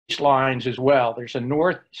baselines as well. There's a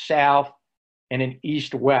north, south, and an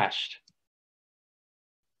east-west.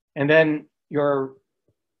 And then your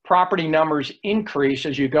property numbers increase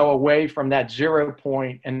as you go away from that 0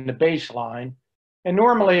 point and the baseline. And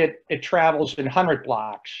normally it travels in 100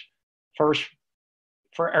 blocks. First,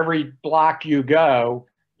 for every block you go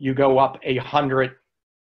up 100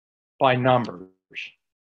 by numbers.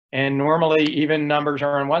 And normally even numbers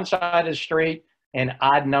are on one side of the street and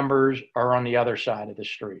odd numbers are on the other side of the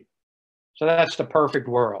street. So that's the perfect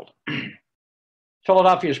world.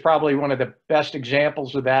 Philadelphia is probably one of the best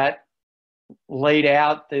examples of that. Laid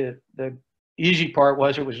out, the easy part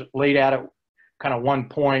was it was laid out at kind of 1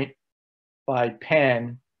 point by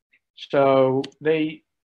Penn. So they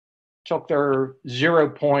took their 0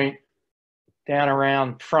 point down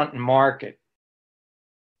around Front and Market.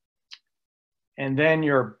 And then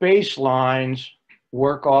your baselines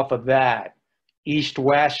work off of that.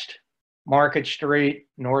 East-west, Market Street,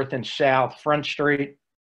 north and south, Front Street.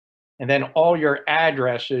 And then all your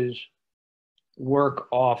addresses work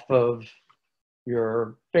off of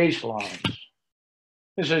your baselines.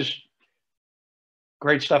 This is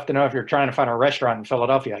great stuff to know if you're trying to find a restaurant in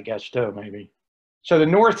Philadelphia, I guess, too, maybe. So the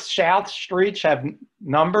north-south streets have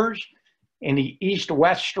numbers, and the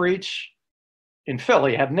east-west streets in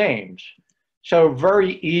Philly have names. So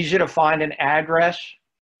very easy to find an address.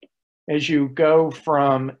 As you go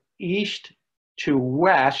from east to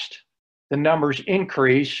west, the numbers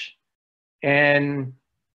increase. And,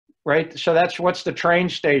 right, so that's what's the train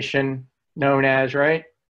station known as, right?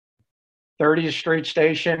 30th Street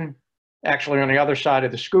Station, actually on the other side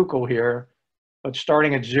of the Schuylkill here, but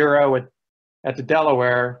starting at 0 at the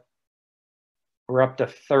Delaware, we're up to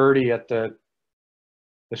 30 at the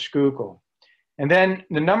Schuylkill. And then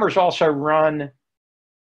the numbers also run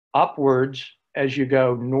upwards as you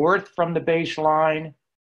go north from the baseline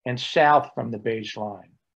and south from the baseline.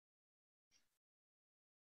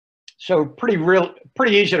 So pretty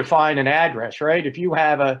easy to find an address, right? If you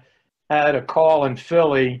had a call in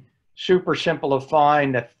Philly, super simple to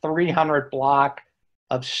find the 300 block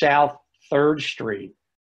of South 3rd Street.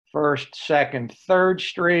 1st, 2nd, 3rd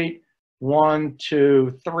Street, 1,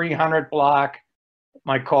 2, 300 block.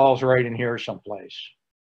 My call's right in here someplace.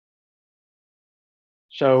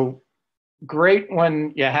 So great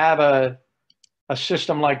when you have a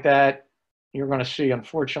system like that. You're going to see,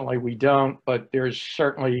 unfortunately, we don't, but there's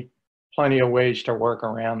certainly plenty of ways to work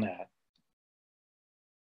around that.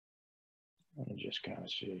 Let me just kind of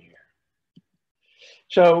see here.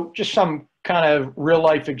 So just some kind of real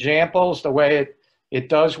life examples, the way it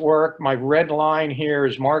does work. My red line here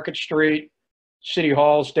is Market Street, City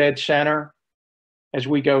Hall's dead center. As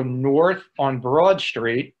we go north on Broad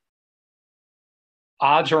Street,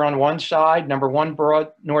 odds are on one side. Number 1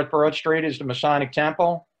 North Broad Street is the Masonic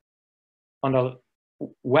Temple. On the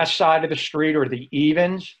west side of the street are the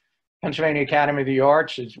Evens. Pennsylvania Academy of the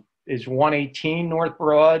Arts is 118 North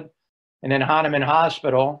Broad. And then Hahnemann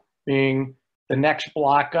Hospital, being the next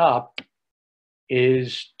block up,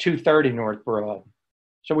 is 230 North Broad.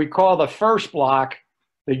 So we call the first block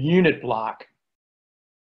the unit block.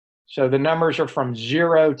 So the numbers are from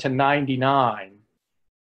 0 to 99.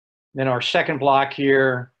 Then our second block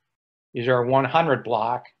here is our 100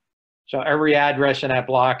 block. So every address in that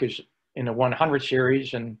block is in the 100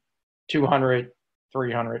 series, and 200,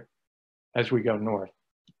 300 as we go north.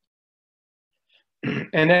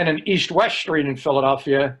 And then an east-west street in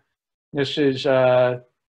Philadelphia, this is the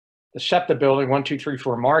SEPTA building,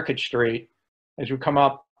 1234 Market Street. As we come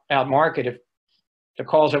up out Market, if the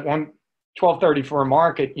call's at 1234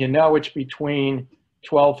 Market, you know it's between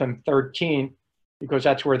 12th and 13th, because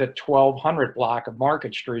that's where the 1200 block of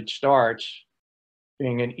Market Street starts,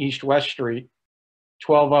 being an east-west street.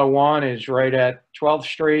 1201 is right at 12th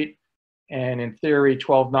Street, and in theory,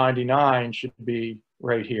 1299 should be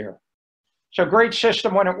right here. So great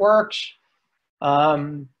system when it works.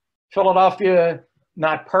 Philadelphia,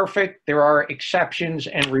 not perfect. There are exceptions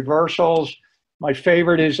and reversals. My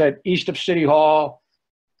favorite is that east of City Hall,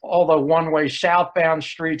 all the one-way southbound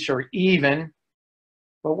streets are even,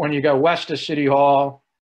 but when you go west of City Hall,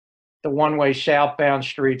 the one-way southbound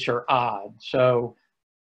streets are odd. So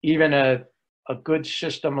even a good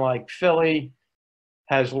system like Philly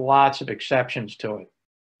has lots of exceptions to it.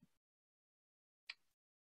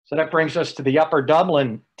 So that brings us to the Upper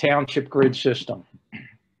Dublin Township grid system.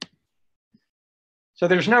 So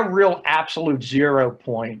there's no real absolute 0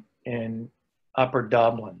 point in Upper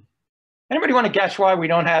Dublin. Anybody want to guess why we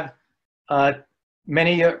don't have,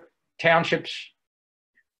 many townships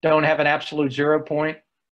don't have an absolute 0 point?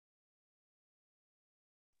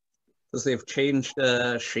 Because they've changed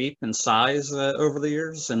shape and size over the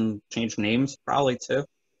years, and changed names probably too.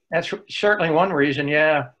 That's certainly one reason,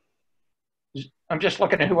 yeah. I'm just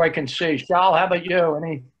looking at who I can see. Shal, how about you?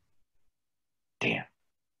 Any? Damn. It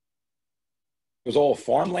was all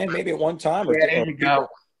farmland maybe at one time, Yeah, there or you people go. So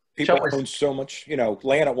it people was, owned so much,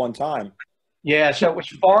 land at one time. yeah, so it was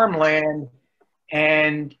farmland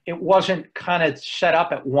and it wasn't kind of set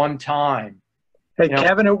up at one time. Hey, You know,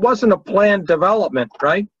 Kevin, it wasn't a planned development,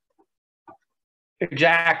 right?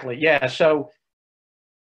 exactly. Yeah. So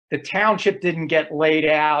the township didn't get laid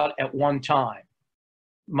out at one time,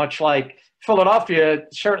 much like Philadelphia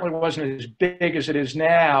certainly wasn't as big as it is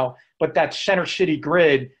now, but that center city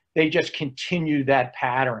grid, they just continued that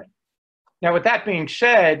pattern. Now, with that being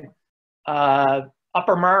said,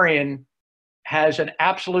 Upper Merion has an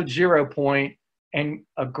absolute 0 point and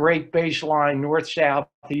a great baseline north, south,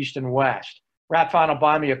 east, and west. Rathfine will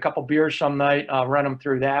buy me a couple beers some night. I'll run them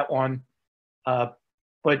through that one. But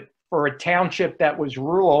for a township that was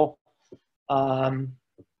rural and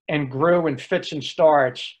grew in fits and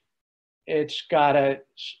starts, it's got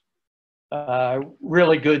a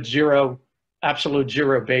really good absolute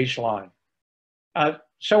zero baseline.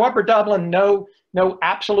 So Upper Dublin, no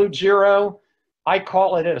absolute zero. I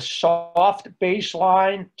call it a soft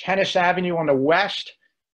baseline, Tennis Avenue on the west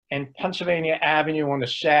and Pennsylvania Avenue on the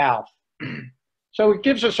south. So it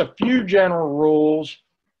gives us a few general rules,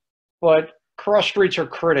 but cross streets are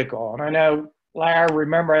critical. And I know, Larry,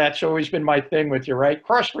 remember that's always been my thing with you, right?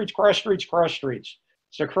 Cross streets, cross streets, cross streets.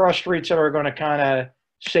 So cross streets that are going to kind of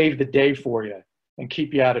save the day for you and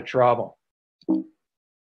keep you out of trouble.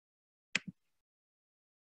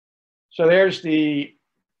 So there's the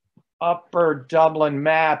Upper Dublin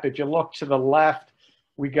map. If you look to the left,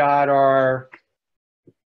 we got our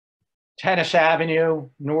Tennis Avenue,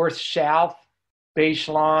 north-south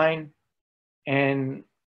baseline, and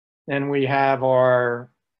then we have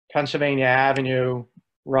our Pennsylvania Avenue,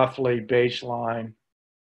 roughly baseline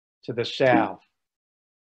to the south.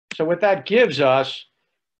 So what that gives us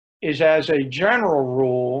is, as a general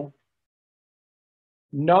rule,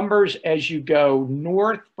 numbers as you go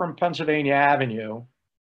north from Pennsylvania Avenue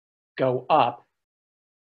go up,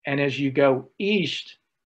 and as you go east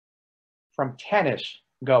from Tennis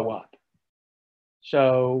go up.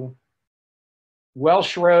 So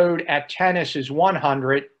Welsh Road at Tennis is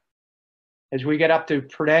 100. As we get up to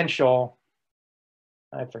Prudential,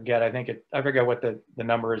 I forget what the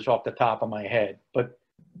number is off the top of my head, but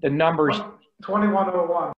the numbers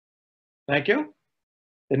 2101. Thank you.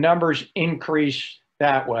 The numbers increase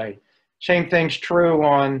that way. Same thing's true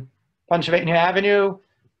on Pennsylvania Avenue.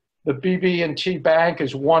 The BB&T Bank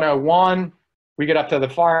is 101. We get up to the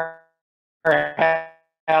firehouse,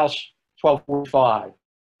 1245.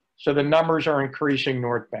 So the numbers are increasing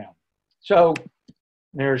northbound. So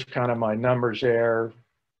there's kind of my numbers there,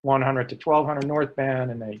 100 to 1200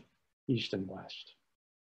 northbound and they east and west.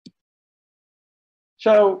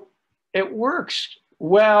 So it works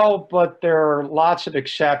well, but there are lots of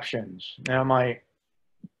exceptions. Now my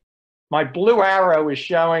blue arrow is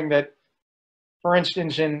showing that, for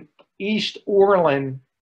instance, in East Orland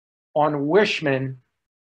on Wishman,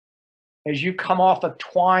 as you come off of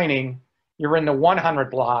Twining, you're in the 100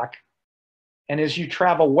 block. And as you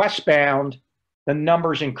travel westbound, the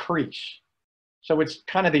numbers increase. So it's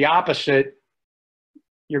kind of the opposite.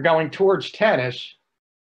 You're going towards Tennis,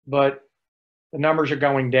 but the numbers are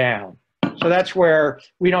going down. So that's where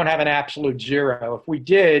we don't have an absolute zero. If we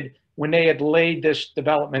did, when they had laid this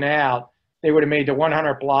development out, they would have made the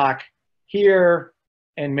 100 block here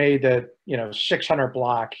and made the 600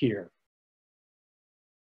 block here.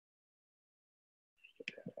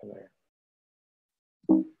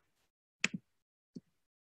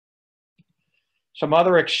 Some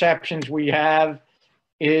other exceptions we have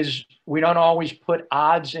is we don't always put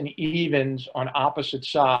odds and evens on opposite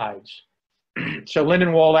sides. So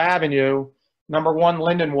Lindenwold Avenue, number 1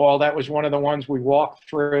 Lindenwold, that was one of the ones we walked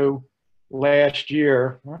through last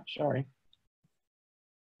year. Oh, sorry.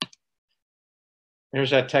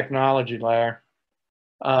 There's that technology layer.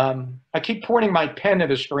 I keep pointing my pen to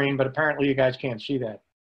the screen, but apparently you guys can't see that.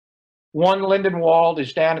 1 Lindenwold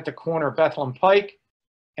is down at the corner of Bethlehem Pike.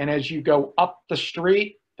 And as you go up the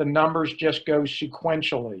street, the numbers just go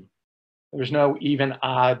sequentially. There's no even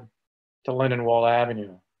odd to Lindenwold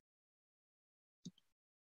Avenue.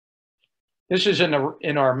 This is in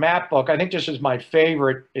our map book. I think this is my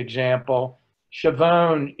favorite example.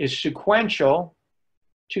 Chavone is sequential,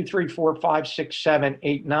 2, 3, 4, 5, 6, 7,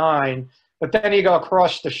 8, 9. But then you go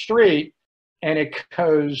across the street and it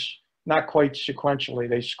goes not quite sequentially.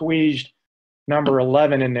 They squeezed number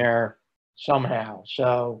 11 in there somehow.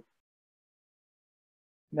 So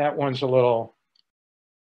that one's a little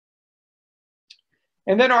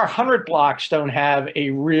And then our 100 blocks don't have a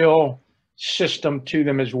real system to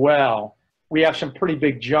them as well. We have some pretty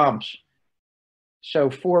big jumps. So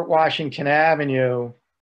Fort Washington Avenue,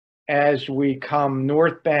 as we come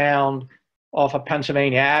northbound off of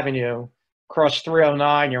Pennsylvania Avenue, cross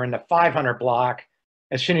 309, you're in the 500 block.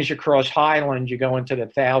 As soon as you cross Highland, you go into the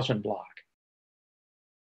 1000 block.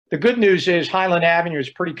 The good news is Highland Avenue is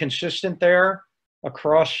pretty consistent there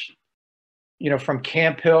across, from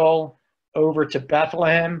Camp Hill over to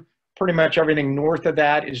Bethlehem. Pretty much everything north of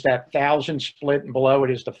that is that 1000 split, and below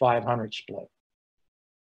it is the 500 split.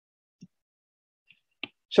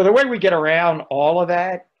 So the way we get around all of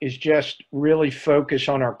that is just really focus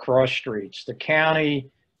on our cross streets. The county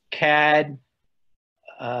CAD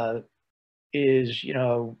is,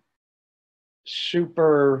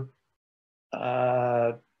 super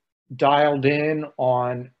dialed in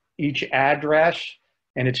on each address,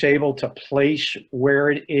 and it's able to place where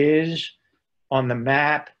it is on the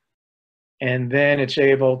map, and then it's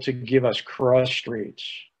able to give us cross streets.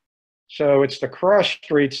 So it's the cross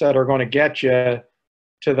streets that are going to get you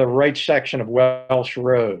to the right section of Welsh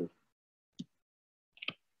Road.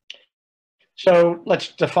 So let's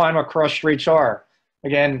define what cross streets are.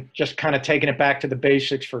 Again, just kind of taking it back to the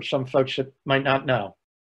basics for some folks that might not know.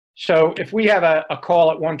 So if we have a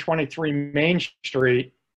call at 123 Main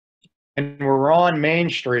Street and we're on Main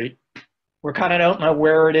Street, we kind of don't know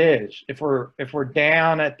where it is. If we're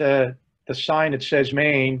down at the sign that says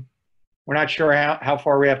Main, we're not sure how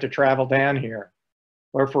far we have to travel down here.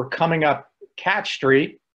 Or if we're coming up Cat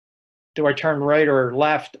Street, do I turn right or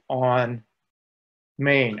left on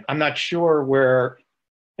Main? I'm not sure where,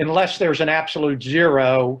 unless there's an absolute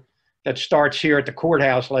zero that starts here at the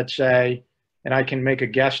courthouse, let's say, and I can make a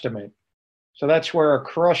guesstimate. So that's where our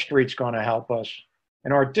cross street's going to help us.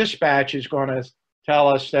 And our dispatch is going to tell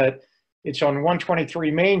us that it's on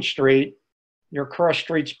 123 Main Street, your cross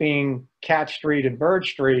streets being Cat Street and Bird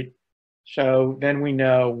Street. So then we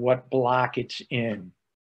know what block it's in.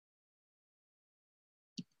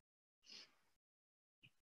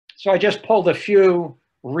 So I just pulled a few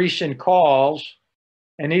recent calls,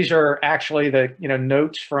 and these are actually the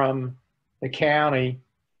notes from the county.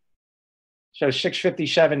 So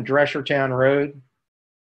 657 Dreshertown Road.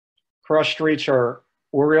 Cross streets are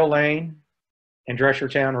Oriole Lane and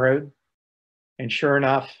Dreshertown Road. And sure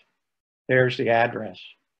enough, there's the address.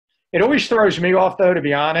 It always throws me off, though, to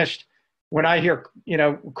be honest. When I hear,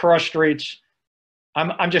 cross streets,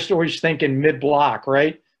 I'm just always thinking mid-block,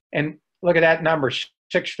 right? And look at that number,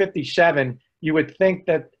 657. You would think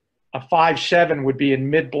that a 57 would be in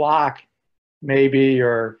mid-block, maybe,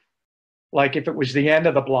 or like if it was the end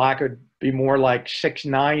of the block, it would be more like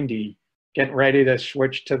 690, getting ready to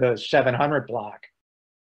switch to the 700 block.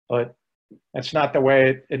 But that's not the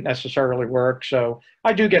way it necessarily works. So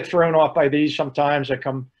I do get thrown off by these sometimes. I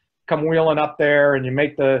come wheeling up there, and you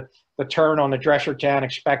make the turn on the Dreshertown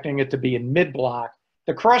expecting it to be in mid-block.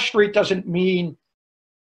 The cross street doesn't mean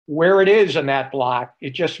where it is in that block.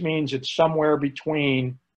 It just means it's somewhere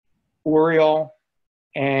between Oriole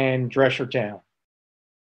and Dreshertown.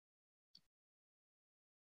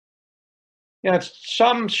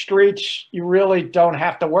 Some streets you really don't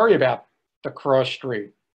have to worry about the cross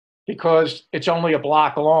street because it's only a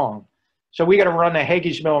block long. So we got to run the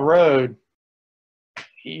Hagees Mill Road.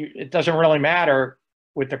 It doesn't really matter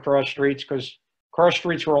with the cross streets because cross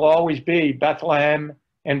streets will always be Bethlehem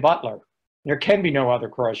and Butler. There can be no other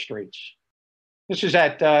cross streets. This is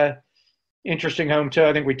at Interesting Home too.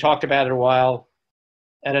 I think we talked about it a while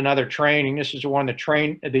at another training. This is the one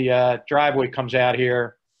the driveway comes out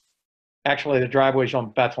here. Actually, the driveway's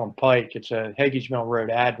on Bethlehem Pike. It's a Hagees Mill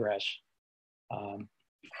Road address.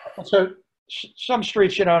 So some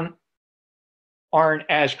streets, aren't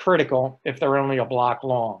as critical if they're only a block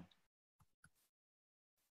long.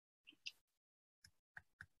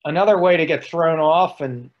 Another way to get thrown off,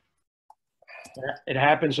 and it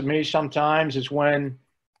happens to me sometimes, is when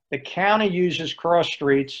the county uses cross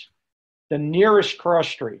streets, the nearest cross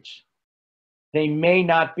streets, they may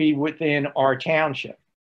not be within our township.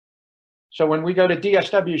 So when we go to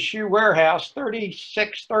DSW Shoe Warehouse,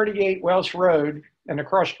 3638 Welsh Road, and the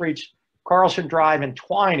cross streets, Carlson Drive and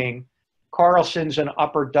Twining, Carlson's and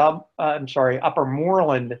Upper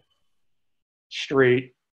Moreland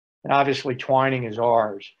Street, and obviously Twining is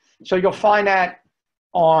ours. So you'll find that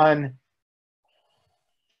on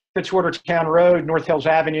Fitzwatertown Road, North Hills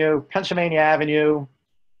Avenue, Pennsylvania Avenue,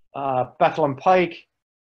 Bethlehem Pike,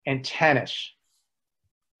 and Tennis,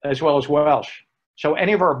 as well as Welsh. So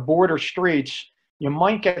any of our border streets, you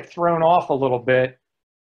might get thrown off a little bit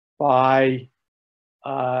by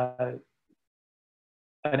an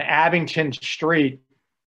Abington Street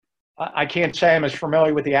I can't say I'm as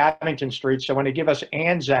familiar with the Abington streets. So when they give us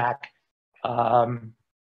Anzac,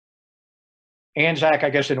 Anzac, I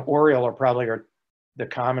guess, and Oriole are the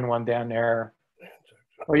common one down there.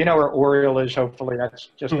 Well, you know where Oriole is. Hopefully, that's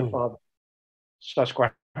just above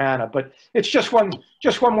Susquehanna. But it's just one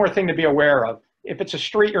more thing to be aware of. If it's a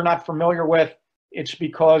street you're not familiar with, it's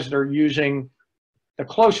because they're using the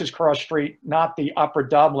closest cross street, not the Upper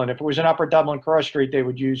Dublin. If it was an Upper Dublin cross street, they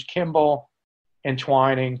would use Kimball and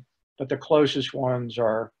Twining, but the closest ones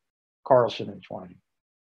are Carlson and Twining.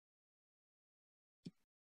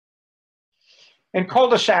 And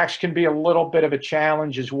cul-de-sacs can be a little bit of a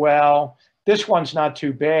challenge as well. This one's not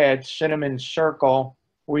too bad. Cinnamon Circle,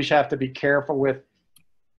 we always have to be careful with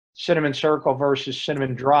Cinnamon Circle versus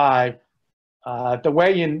Cinnamon Drive. The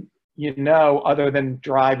way you know, other than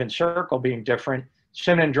Drive and Circle being different,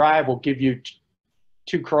 Cinnamon Drive will give you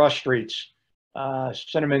two cross streets.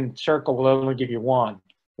 Cinnamon Circle will only give you one.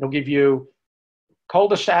 It'll give you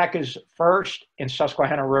cul-de-sac is first and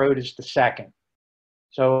Susquehanna Road is the second.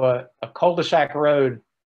 So a cul-de-sac road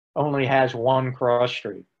only has one cross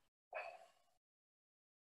street.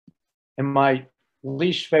 And my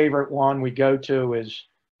least favorite one we go to is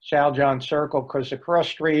Sal John Circle because the cross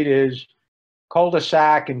street is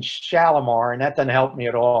cul-de-sac and Shalimar, and that doesn't help me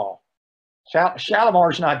at all.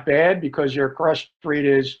 Shalimar's not bad because your cross street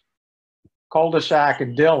is cul-de-sac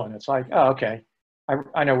and Dillon. It's like, oh, okay,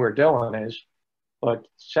 I know where Dillon is, but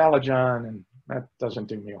Salajon, and that doesn't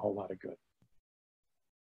do me a whole lot of good.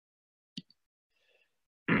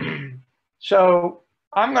 So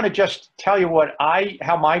I'm going to just tell you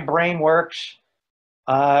how my brain works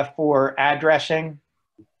for addressing,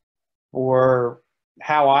 or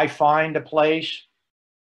how I find a place.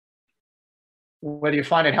 Whether you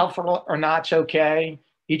find it helpful or not, it's okay.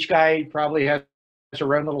 Each guy probably has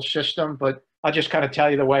their own little system, but I'll just kind of tell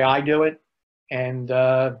you the way I do it and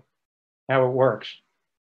how it works.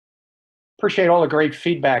 Appreciate all the great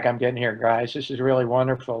feedback I'm getting here, guys. This is really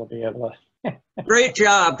wonderful to be able to. Great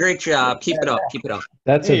job, great job. Keep it up, keep it up.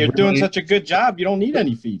 You're doing such a good job. You don't need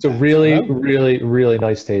any feedback. It's a really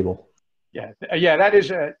nice table. Yeah, that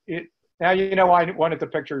is now you know I wanted to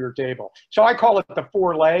picture your table. So I call it the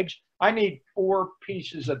 4 legs. I need 4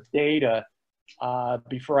 pieces of data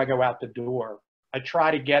before I go out the door. I try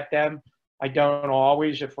to get them. I don't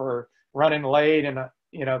always. If we're running late and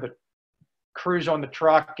the crew's on the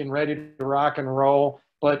truck and ready to rock and roll,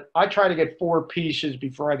 but I try to get 4 pieces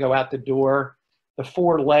before I go out the door. The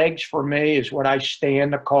 4 legs for me is what I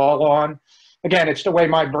stand the call on. Again, it's the way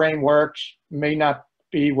my brain works. May not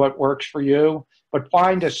be what works for you, but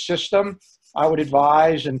find a system I would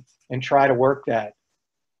advise and try to work that.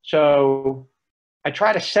 So I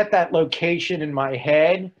try to set that location in my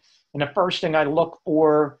head. And the first thing I look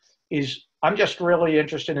for is I'm just really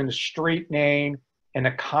interested in the street name and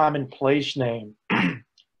a common place name.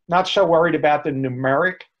 Not so worried about the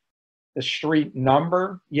numeric, the street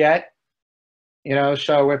number yet.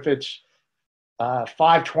 So if it's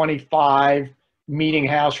 525 Meeting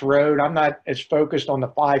House Road, I'm not as focused on the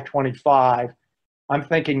 525. I'm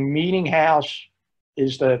thinking Meeting House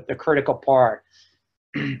is the critical part.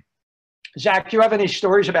 Zach, do you have any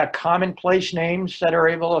stories about common place names that are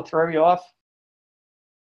able to throw you off?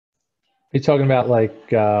 Are you talking about like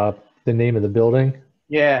the name of the building?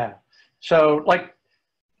 Yeah. So like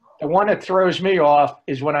the one that throws me off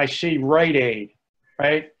is when I see Rite Aid,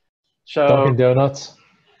 right? So Dunkin' Donuts.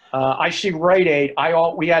 I see Rite Aid.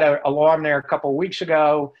 We had an alarm there a couple of weeks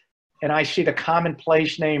ago, and I see the common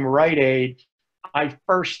place name Rite Aid. I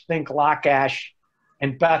first think Lockash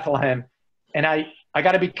and Bethlehem, and I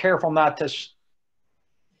got to be careful not to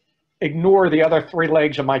ignore the other 3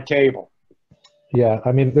 legs of my table. Yeah,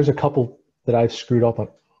 I mean, there's a couple that I've screwed up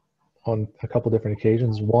on a couple different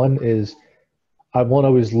occasions. One is I won't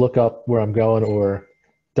always look up where I'm going or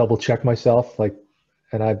double check myself, and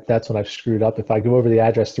that's when I've screwed up. If I go over the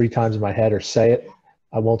address 3 times in my head or say it,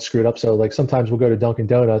 I won't screw it up. So like sometimes we'll go to Dunkin'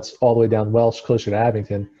 Donuts all the way down Welsh, closer to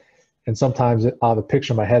Abington, and sometimes I'll have a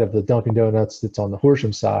picture in my head of the Dunkin' Donuts that's on the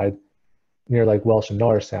Horsham side near like Welsh and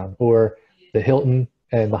Norristown, or the Hilton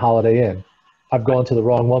and the Holiday Inn. I've gone to the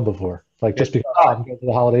wrong one before, just because I'm going to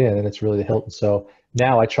the Holiday Inn and it's really the Hilton. So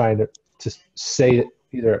now I try to say it,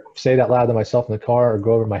 either say it out loud to myself in the car or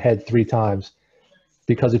go over my head 3 times.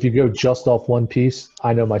 Because if you go just off one piece,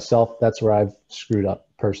 I know myself, that's where I've screwed up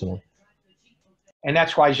personally. And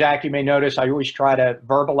that's why, Zach, you may notice I always try to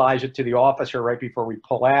verbalize it to the officer right before we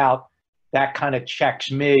pull out. That kind of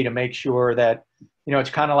checks me to make sure that, it's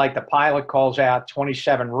kind of like the pilot calls out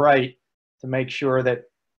 27 right to make sure that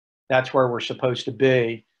that's where we're supposed to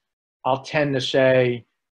be. I'll tend to say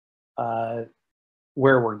where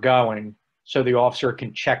we're going. so the officer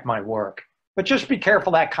can check my work. But just be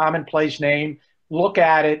careful that commonplace name. Look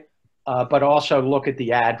at it, but also look at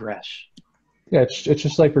the address. Yeah, it's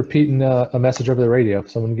just like repeating a message over the radio.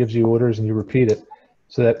 If someone gives you orders and you repeat it,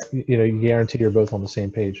 so that you guarantee you're both on the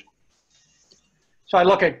same page. So I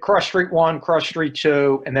look at cross street 1, cross street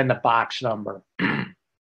 2, and then the box number.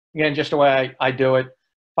 Again, just the way I do it.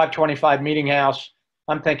 525 Meeting House.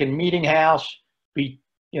 I'm thinking Meeting House,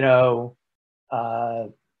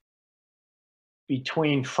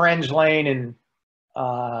 between Friends Lane and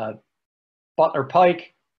Butler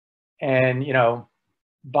Pike, and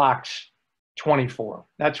box 24.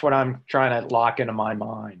 That's what I'm trying to lock into my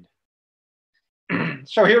mind.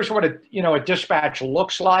 So here's what a dispatch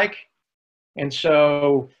looks like. And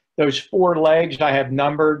so those 4 legs I have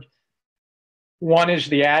numbered. 1 is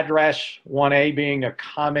the address, 1A being a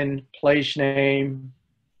common place name,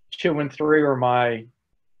 2 and 3 are my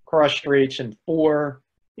cross streets, and 4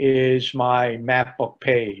 is my map book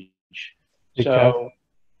page. Okay. So,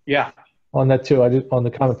 yeah. On that too, on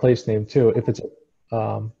the common place name too. If it's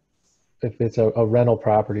a rental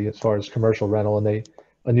property, as far as commercial rental, and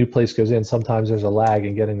a new place goes in, sometimes there's a lag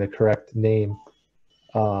in getting the correct name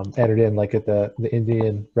entered in. Like at the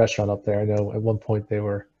Indian restaurant up there, I know at one point they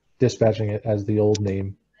were dispatching it as the old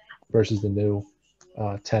name versus the new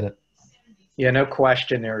tenant. Yeah, no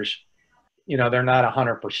question. There's, they're not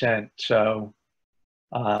 100%. So,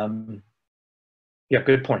 yeah,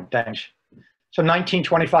 good point. Thanks. So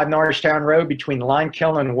 1925 Norristown Road between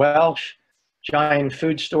Limekiln and Welsh, giant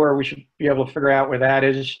food store. We should be able to figure out where that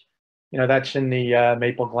is. That's in the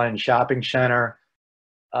Maple Glen Shopping Center.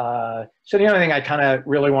 So the only thing I kind of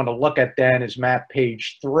really want to look at then is map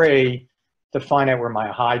page 3 to find out where my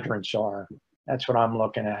hydrants are. That's what I'm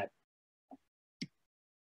looking at.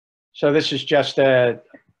 So this is just a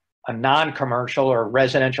non-commercial or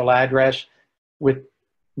residential address with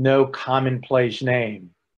no commonplace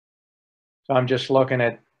name. So I'm just looking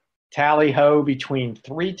at Tally-Ho between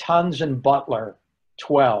 3 Tons and Butler,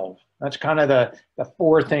 12. That's kind of the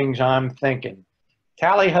 4 things I'm thinking.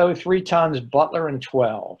 Tally-Ho, 3 Tons, Butler, and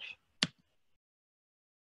 12.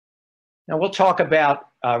 Now we'll talk about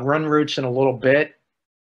run routes in a little bit,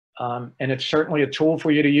 and it's certainly a tool for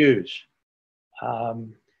you to use.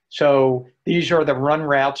 So these are the run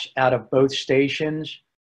routes out of both stations.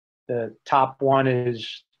 The top one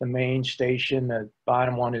is the main station. The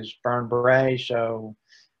bottom one is Burnbrae. So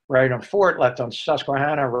right on Fort, left on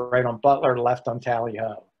Susquehanna, right on Butler, left on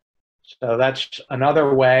Tally-Ho. So that's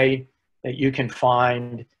another way that you can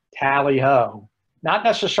find Tally-Ho. Not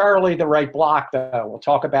necessarily the right block, though. We'll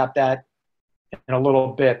talk about that in a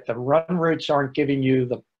little bit. The run routes aren't giving you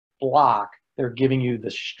the block. They're giving you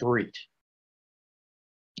the street.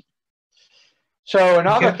 So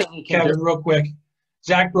another thing you can Kevin, do. real quick.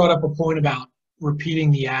 Zach brought up a point about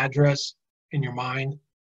repeating the address in your mind,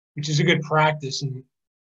 which is a good practice, and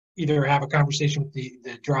either have a conversation with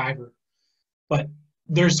the driver. But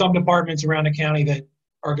there's some departments around the county that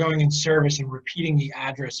are going in service and repeating the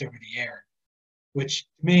address over the air, which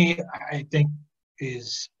to me, I think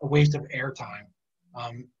is a waste of airtime.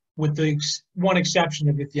 With the one exception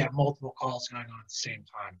of if you have multiple calls going on at the same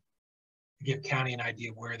time, to give county an idea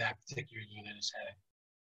where that particular unit is heading.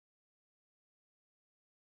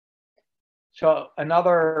 So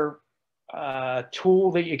another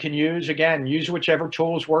tool that you can use, again, use whichever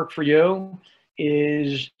tools work for you,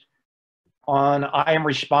 is on I am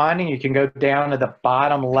responding. You can go down to the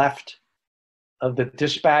bottom left of the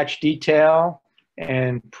dispatch detail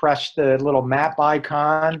and press the little map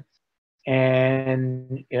icon,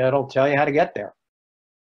 and it'll tell you how to get there.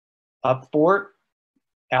 Up Fort,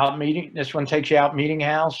 out Meeting. This one takes you out Meeting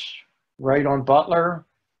House, right on Butler,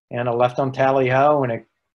 and a left on Tally-Ho, and it.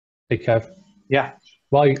 Hey, Kev. Yeah.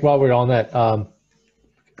 While we're on that,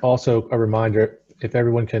 also a reminder, if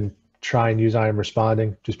everyone can try and use I am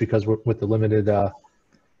responding, just because with the limited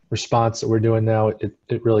response that we're doing now,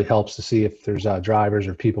 it really helps to see if there's drivers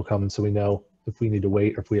or people coming, so we know if we need to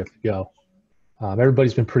wait or if we have to go.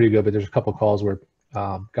 Everybody's been pretty good, but there's a couple calls where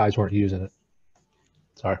guys weren't using it.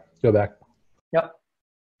 Sorry, go back. Yep.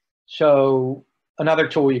 So another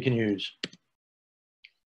tool you can use.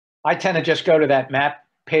 I tend to just go to that map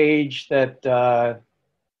page that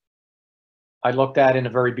I looked at in the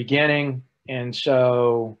very beginning. And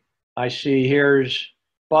so I see here's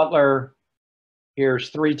Butler, here's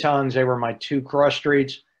 3 Tons. They were my 2 cross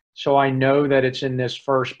streets. So I know that it's in this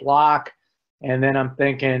first block. And then I'm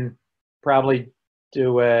thinking probably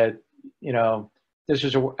do a, this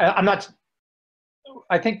is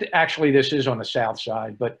I think that actually this is on the south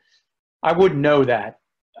side, but I wouldn't know that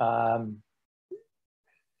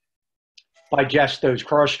by just those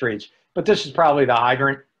cross streets. But this is probably the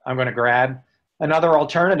hydrant I'm going to grab. Another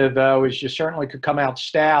alternative, though, is you certainly could come out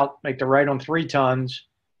stout, make the right on 3 tons,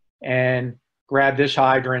 and grab this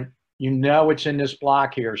hydrant. You know it's in this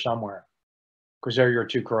block here somewhere because they're your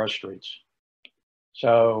 2 cross streets.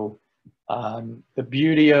 So the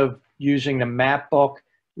beauty of using the map book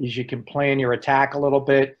is you can plan your attack a little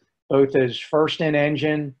bit, both as first in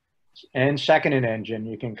engine and second in engine.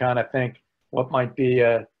 You can kind of think what might be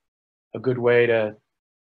a good way to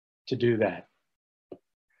do that.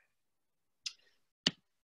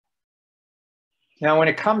 Now, when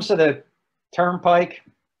it comes to the turnpike,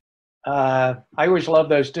 I always love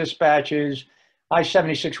those dispatches.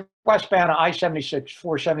 I-76 westbound, I-76,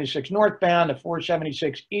 476 northbound, to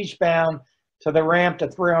 476 eastbound, to the ramp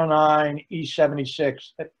to 309, East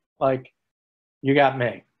 76. Like, you got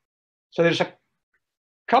me. So there's a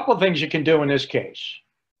couple of things you can do in this case.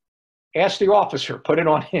 Ask the officer, put it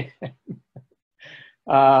on him.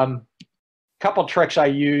 Couple tricks I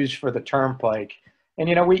use for the turnpike. And,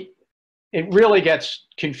 you know, it really gets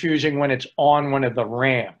confusing when it's on one of the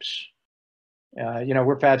ramps. You know,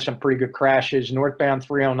 we've had some pretty good crashes. Northbound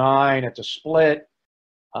 309, it's a split.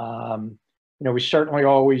 You know, we certainly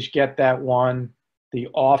always get that one. The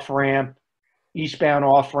off-ramp, eastbound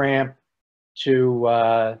off-ramp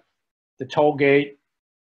to the toll gate.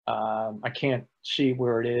 I can't see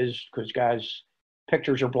where it is because, guys,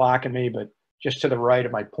 pictures are blocking me, but just to the right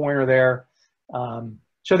of my pointer there.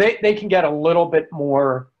 So they can get a little bit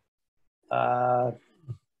more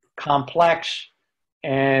complex,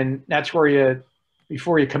 and that's where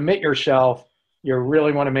before you commit yourself, you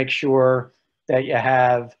really want to make sure that you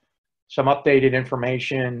have some updated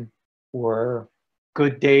information or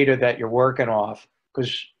good data that you're working off.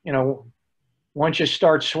 Because, you know, once you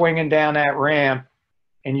start swinging down that ramp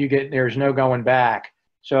and there's no going back.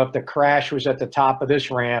 So if the crash was at the top of this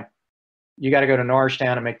ramp, you got to go to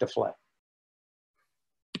Norristown and make the flip.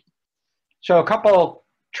 So a couple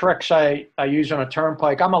tricks I use on a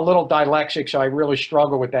turnpike. I'm a little dyslexic, so I really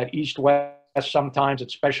struggle with that east-west sometimes,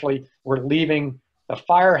 especially we're leaving the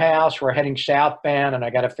firehouse, we're heading southbound, and I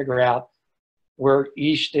got to figure out where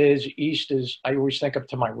east is. East is, I always think of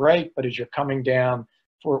to my right, but as you're coming down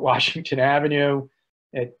Fort Washington Avenue,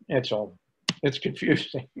 it's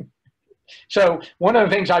confusing. So one of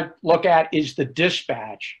the things I look at is the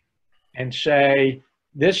dispatch and say,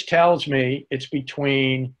 this tells me it's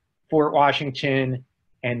between Fort Washington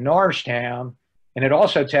and Norristown, and it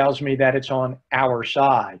also tells me that it's on our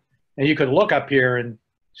side. Now you could look up here and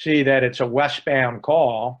see that it's a westbound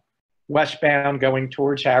call, westbound going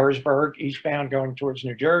towards Harrisburg, eastbound going towards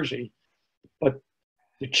New Jersey. But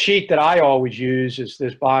the cheat that I always use is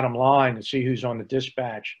this bottom line to see who's on the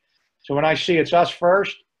dispatch. So when I see it's us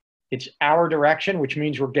first, it's our direction, which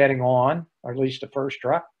means we're getting on, or at least the first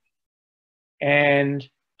truck. And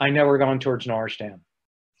I know we're going towards Norristown.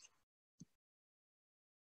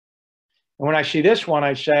 And when I see this one,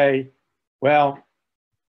 I say, well,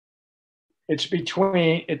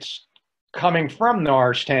 it's coming from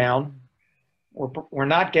Norristown. We're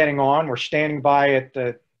not getting on. We're standing by at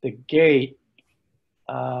the gate,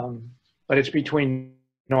 but it's between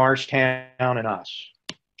Norristown and us.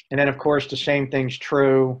 And then, of course, the same thing's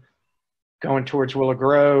true going towards Willow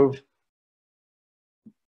Grove.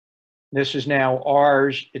 This is now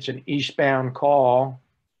ours. It's an eastbound call.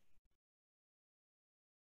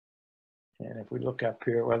 And if we look up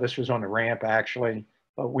here, well, this was on the ramp, actually.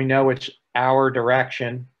 But we know it's our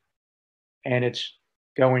direction, and it's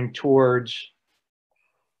going towards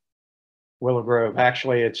Willow Grove.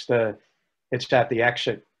 Actually, it's at the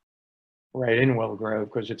exit right in Willow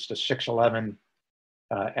Grove because it's the 611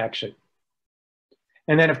 exit.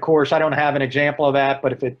 And then, of course, I don't have an example of that,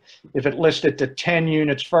 but if it listed the 10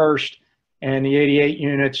 units first and the 88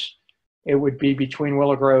 units, it would be between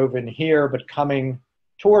Willow Grove and here, but coming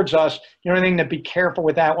towards us. The only thing to be careful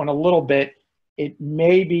with that one a little bit, it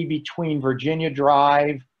may be between Virginia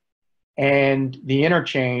Drive and the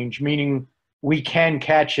interchange, meaning we can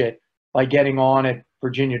catch it by getting on at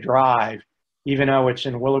Virginia Drive, even though it's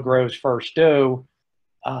in Willow Grove's first due.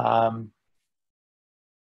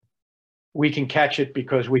 We can catch it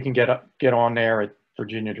because we can get on there at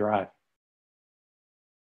Virginia Drive.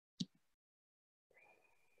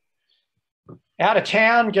 Out of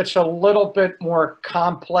town gets a little bit more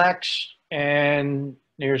complex, and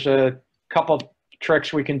there's a couple of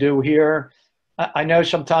tricks we can do here. I know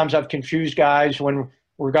sometimes I've confused guys when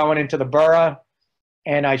we're going into the borough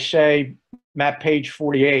and I say map page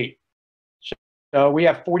 48. So we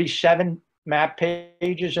have 47 map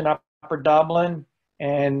pages in Upper Dublin,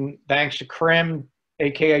 and thanks to Krim,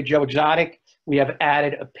 aka Joe Exotic, we have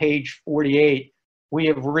added a page 48. We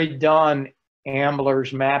have redone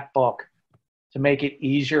Ambler's map book to make it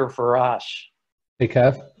easier for us. Hey,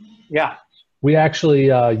 Kev, Yeah. we actually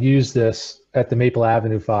used this at the Maple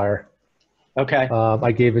Avenue fire. Okay.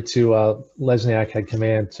 I gave it to Lesniak had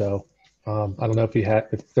command, so I don't know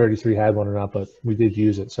if 33 had one or not, but we did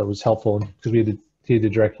use it, so it was helpful because he had to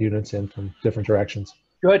direct units in from different directions.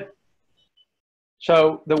 Good.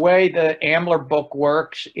 So the way the Ambler book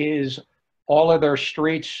works is all of their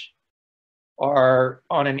streets are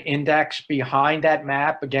on an index behind that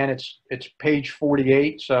map. Again, it's page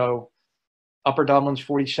 48. So Upper Dublin's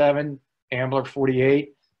 47, Ambler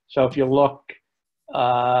 48. So if you look,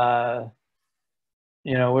 what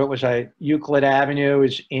was Euclid Avenue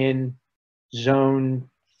is in Zone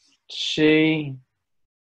C.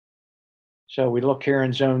 So we look here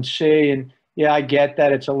in Zone C, and yeah, I get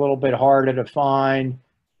that it's a little bit harder to find,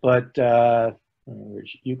 but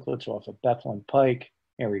where's Euclid's off of Bethlehem Pike?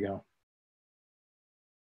 Here we go.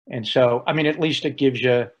 And so, I mean, at least it gives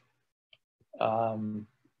you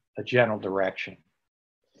a general direction.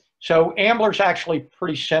 So Ambler's actually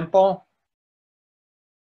pretty simple.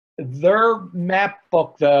 Their map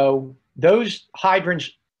book, though, those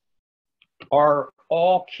hydrants are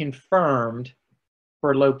all confirmed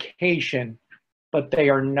for location, but they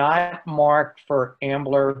are not marked for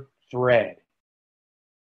Ambler thread.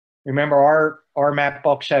 Remember, our map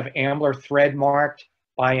books have Ambler thread marked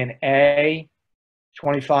by an A.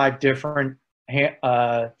 25 different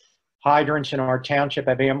hydrants in our township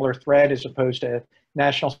have Ambler thread as opposed to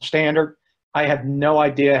national standard. I have no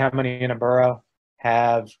idea how many in a borough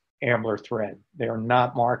have Ambler thread. They are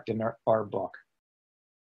not marked in our book.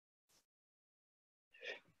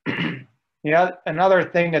 Another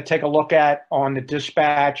thing to take a look at on the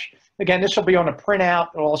dispatch, again, this will be on a printout.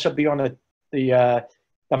 It'll also be on the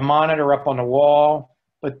monitor up on the wall,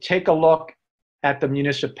 but take a look at the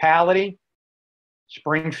municipality,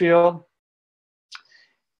 Springfield,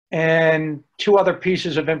 and two other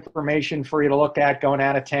pieces of information for you to look at going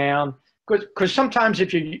out of town. Because sometimes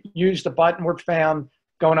if you use the button we found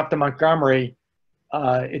going up to Montgomery,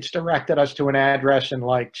 it's directed us to an address in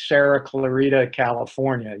like Santa Clarita,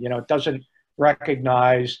 California. It doesn't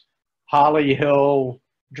recognize Holly Hill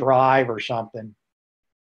Drive or something.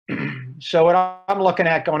 So what I'm looking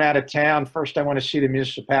at going out of town, first I want to see the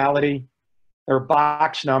municipality, their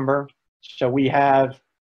box number. So we have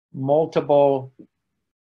multiple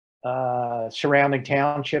surrounding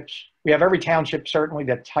townships. We have every township certainly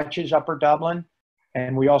that touches Upper Dublin,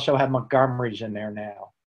 and we also have Montgomery's in there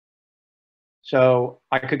now. So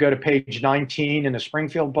I could go to page 19 in the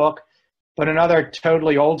Springfield book, but another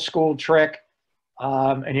totally old school trick,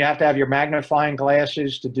 and you have to have your magnifying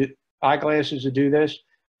glasses eyeglasses to do this.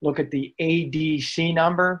 Look at the ADC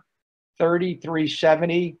number,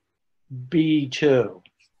 3370 B2.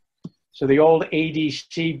 So the old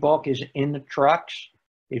ADC book is in the trucks.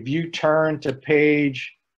 If you turn to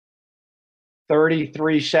page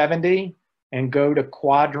 3370 and go to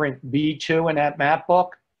quadrant B2 in that map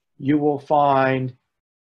book, you will find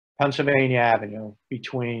Pennsylvania Avenue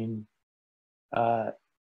between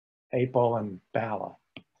Apel and Bala.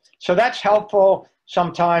 So that's helpful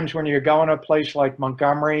sometimes when you're going to a place like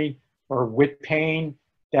Montgomery or Whitpain,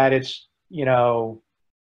 that it's,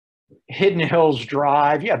 Hidden Hills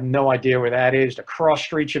Drive. You have no idea where that is. The cross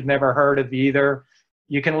streets you've never heard of either.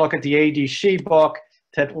 You can look at the ADC book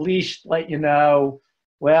to at least let you know,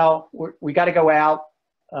 well, we got to go out,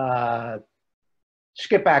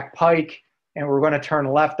 skip back Pike, and we're going to turn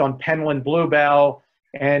left on Penland Bluebell.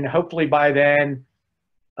 And hopefully by then,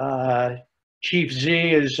 Chief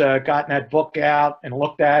Z has gotten that book out and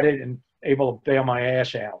looked at it and able to bail my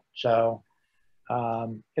ass out. So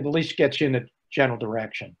it at least gets you in the general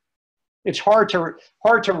direction. It's hard to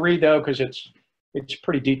read though because it's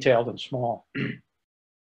pretty detailed and small.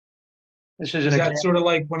 This is that sort of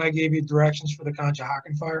like when I gave you directions for the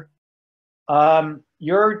Conshohocken fire?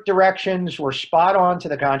 Your directions were spot on to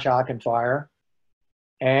the Conshohocken fire,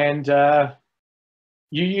 and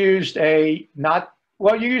you used a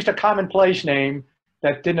commonplace name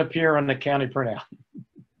that didn't appear on the county printout.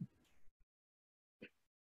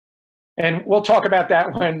 And we'll talk about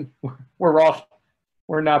that when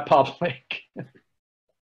we're not public.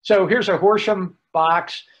 So here's a Horsham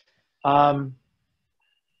box.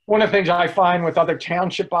 One of the things I find with other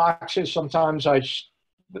township boxes, sometimes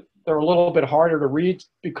they're a little bit harder to read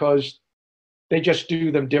because they just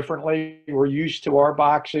do them differently. We're used to our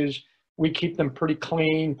boxes. We keep them pretty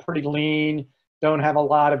clean, pretty lean, don't have a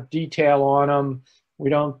lot of detail on them. We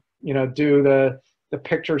don't, do the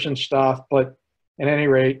pictures and stuff, but at any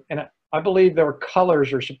rate, and I believe their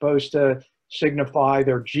colors are supposed to signify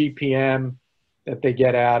their GPM that they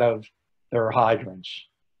get out of their hydrants.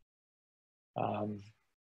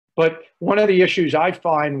 But one of the issues I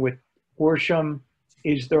find with Horsham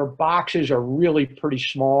is their boxes are really pretty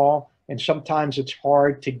small, and sometimes it's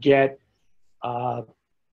hard to get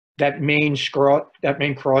that main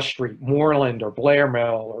cross street, Moreland or Blair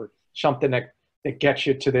Mill, or something that gets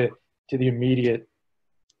you to the immediate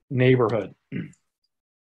neighborhood.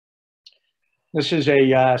 This is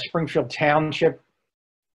a Springfield Township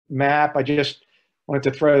map. I just wanted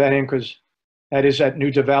to throw that in because that is that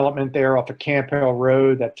new development there off of Camp Hill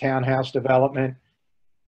Road, that townhouse development.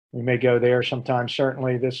 We may go there sometime.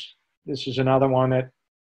 Certainly, this is another one that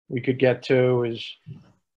we could get to, is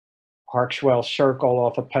Harkswell Circle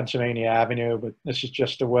off of Pennsylvania Avenue, but this is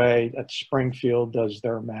just the way that Springfield does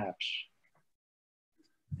their maps.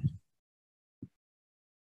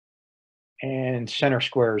 And Center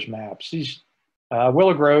Square's maps. These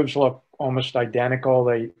Willow Groves look almost identical.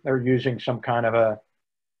 They're using some kind of a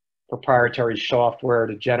proprietary software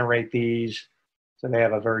to generate these, so they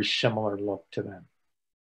have a very similar look to them.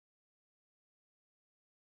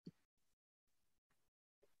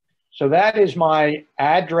 So that is my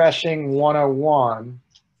addressing 101.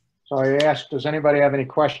 So I asked, does anybody have any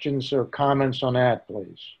questions or comments on that,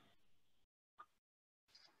 please?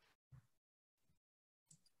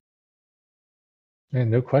 Man,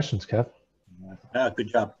 no questions, Kev. Good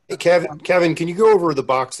job. Hey, Kevin, can you go over the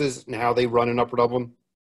boxes and how they run in Upper Dublin?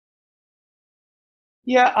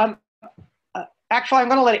 Yeah, actually, I'm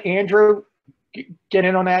going to let Andrew get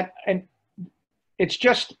in on that. And it's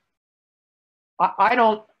just, I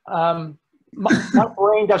don't, my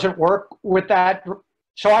brain doesn't work with that.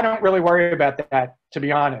 So I don't really worry about that, to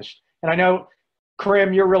be honest. And I know,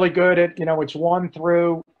 Krim, you're really good at, it's 1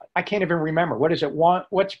 through, I can't even remember. What is it?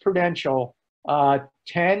 What's Prudential?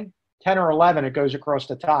 10 or 11, it goes across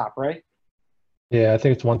the top, right? Yeah, I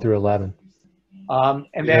think it's 1 through 11. And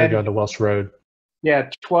Then then going to Welsh Road.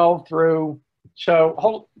 Yeah, 12 through. So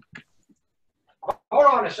hold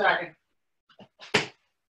on a second.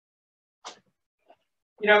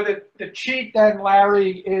 The cheat then,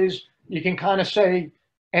 Larry, is you can kind of say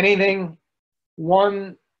anything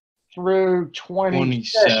 1 through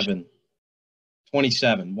 27.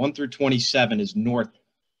 27. 1 through 27 is north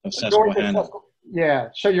of Susquehanna. Yeah,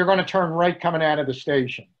 so you're going to turn right coming out of the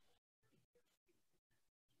station.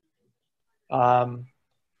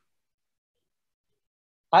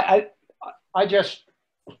 I just,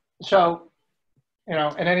 so,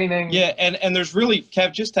 and anything. Yeah, and there's really,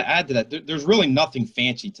 Kev, just to add to that, there's really nothing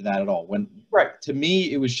fancy to that at all. Right. To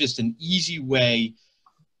me, it was just an easy way,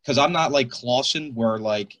 because I'm not like Clausen, where it's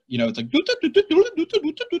like, and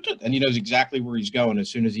he knows exactly where he's going as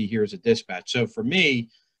soon as he hears a dispatch. So for me,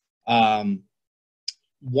 1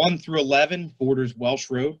 through 11 borders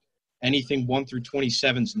Welsh Road. Anything 1 through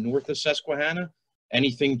 27 is north of Susquehanna.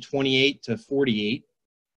 Anything 28 to 48,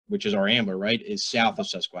 which is our Ambler, right, is south of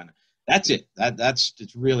Susquehanna. That's it.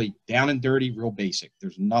 It's really down and dirty, real basic.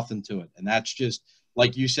 There's nothing to it. And that's just,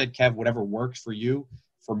 like you said, Kev, whatever works for you.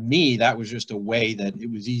 For me, that was just a way that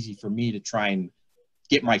it was easy for me to try and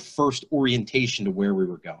get my first orientation to where we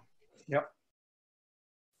were going. Yep.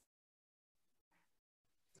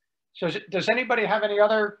 So does anybody have any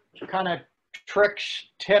other kind of tricks,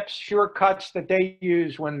 tips, shortcuts that they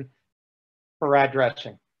use for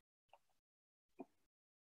addressing?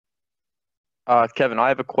 Kevin, I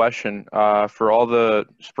have a question. For all the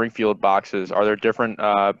Springfield boxes, are there different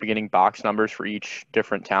beginning box numbers for each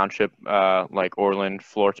different township, like Orland,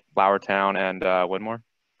 Flowertown, and Whitmore?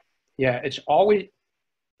 Yeah, it's always,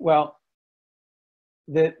 well,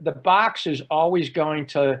 the box is always going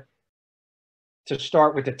to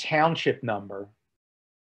start with the township number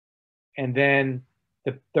and then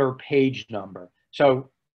their page number. So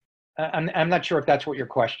I'm not sure if that's what your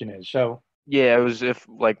question is. So yeah, it was if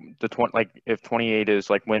if 28 is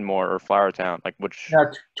like Winmore or Flowertown, like which?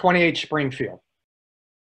 No, 28 Springfield.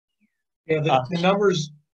 Yeah, the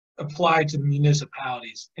numbers apply to the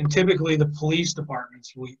municipalities, and typically the police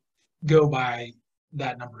departments will go by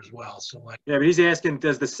that number as well. So like, Yeah, but he's asking,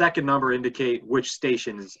 does the second number indicate which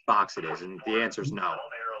station's box it is? And the answer is no.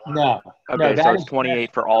 No. Okay, no, so it's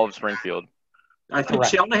 28 for all of Springfield. I think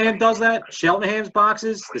Correct. Cheltenham does that. Cheltenham's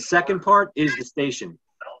boxes, the second part is the station.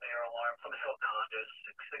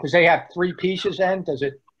 Because they have 3 pieces then? Is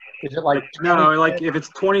it like No, like if it's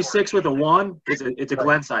 26 with a 1, it's a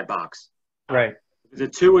Glenside box. Right. If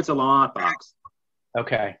it's a 2, it's a Lamont box.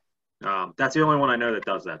 Okay. That's the only one I know that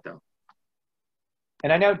does that, though.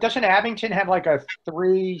 And I know, doesn't Abington have like a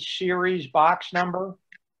 3 series box number?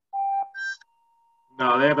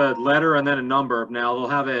 No, they have a letter and then a number. Now they'll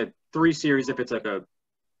have a 3 series if it's like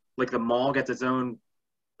the mall gets its own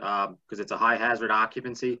because it's a high hazard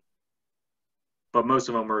occupancy. but most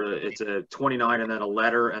of them are, it's a 29 and then a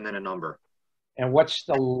letter and then a number. And what's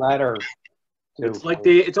the letter? It's like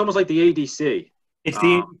it's almost like the ADC. It's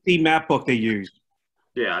the ADC map book they use.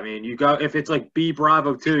 Yeah, I mean, you go, if it's like B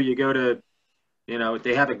Bravo 2, you go to, you know,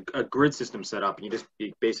 they have a grid system set up. You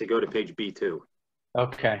basically go to page B2.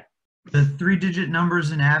 Okay. The 3-digit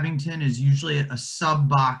numbers in Abington is usually a sub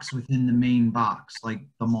box within the main box, like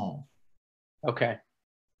the mall. Okay.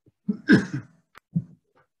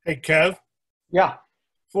 Hey, Kev, Yeah.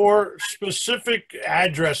 for specific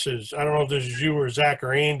addresses, I don't know if this is you or Zach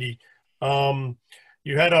or Andy,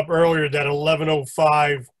 you had up earlier that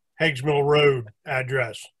 1105 Heggs Mill Road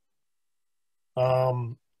address.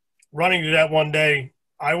 Running to that one day,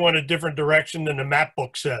 I went a different direction than the map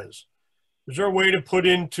book says. Is there a way to put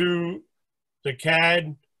into the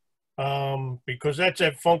CAD? Because that's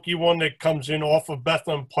that funky one that comes in off of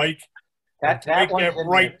Bethlehem Pike. That Make one's that in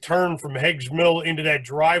right there. turn from Heggs Mill into that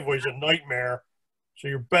driveway is a nightmare. So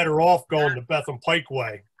you're better off going the Bethlehem Pike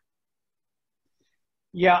way.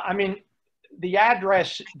 Yeah, I mean, the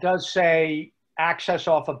address does say access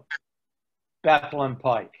off of Bethlehem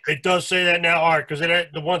Pike. It does say that now, Art, because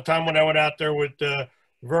the one time when I went out there with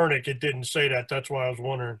Vernick, it didn't say that. That's why I was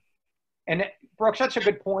wondering. And Brooks, that's a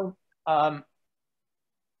good point. A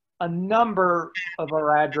number of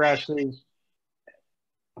our addresses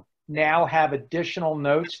now have additional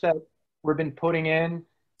notes that we've been putting in.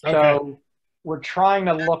 Okay. So we're trying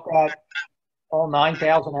to look at all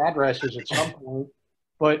 9,000 addresses at some point.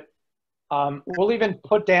 But we'll even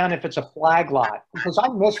put down if it's a flag lot, because I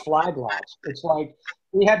miss flag lots. It's like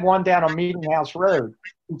we had one down on Meeting House Road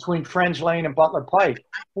between Friends Lane and Butler Pike.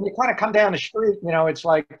 When you kind of come down the street, you know, it's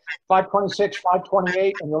like 526,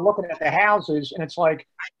 528, and you're looking at the houses, and it's like,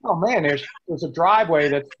 oh man, there's a driveway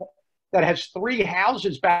that has 3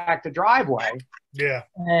 houses back the driveway. Yeah.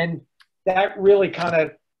 And that really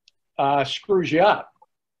kind of screws you up.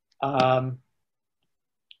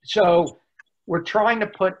 So we're trying to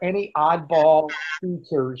put any oddball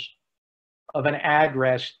features of an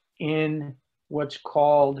address in what's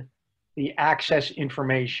called the access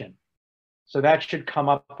information. So that should come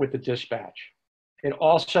up with the dispatch. It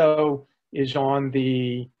also is on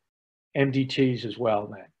the MDTs as well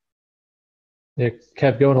then. Yeah,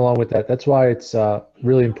 Kev, going along with that, that's why it's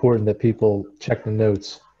really important that people check the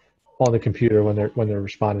notes on the computer when they're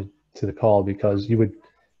responding to the call, because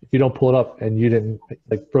if you don't pull it up and you didn't,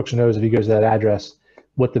 like Brooks knows if he goes to that address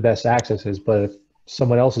what the best access is, but if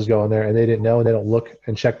someone else is going there and they didn't know and they don't look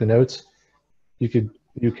and check the notes, you could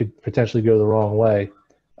potentially go the wrong way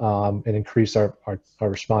and increase our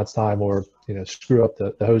response time, or screw up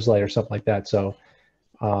the hose light or something like that. So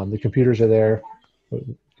the computers are there.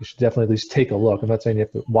 You should definitely at least take a look. I'm not saying you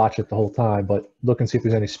have to watch it the whole time, but look and see if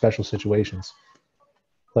there's any special situations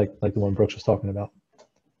like the one Brooks was talking about.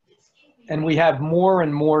 And we have more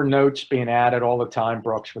and more notes being added all the time,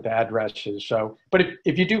 Brooks, with addresses. So, but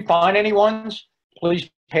if you do find any ones, please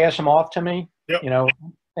pass them off to me. Yep.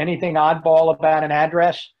 Anything oddball about an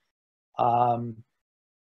address.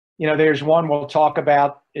 There's one we'll talk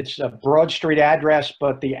about. It's a Broad Street address,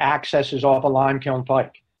 but the access is off of Limekiln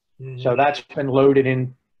Pike. Mm-hmm. So that's been loaded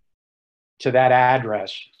in to that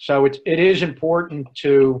address. So it is important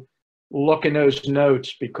to look in those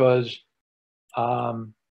notes, because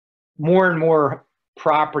more and more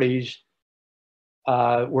properties,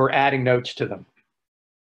 we're adding notes to them.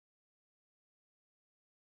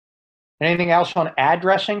 Anything else on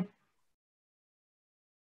addressing?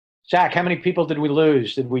 Zach, how many people did we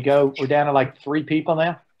lose? We're down to like 3 people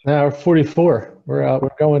now? Now we're 44. We're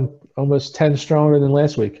going almost 10 stronger than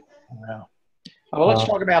last week. Wow. Well, let's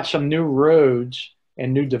talk about some new roads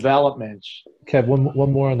and new developments. Kev,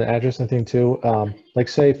 one more on the addressing thing too. Like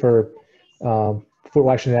say for Fort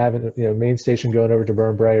Washington Avenue, main station going over to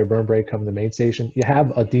Burnbrae, or Burnbrae coming to main station, you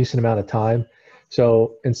have a decent amount of time.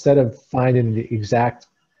 So instead of finding the exact,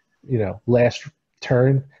 last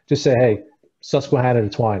turn, just say, hey, Susquehanna to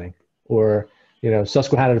Twining, or,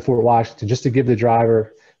 Susquehanna to Fort Washington, just to give the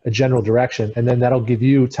driver a general direction. And then that'll give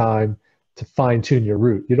you time to fine tune your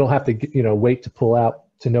route. You don't have to, wait to pull out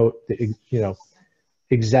to know,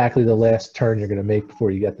 exactly the last turn you're going to make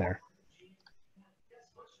before you get there.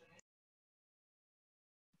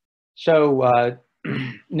 So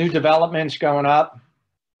new developments going up,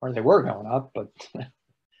 or they were going up, but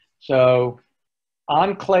so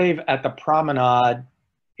Enclave at the Promenade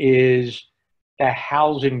is the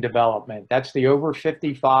housing development. That's the over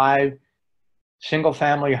 55 single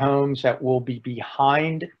family homes that will be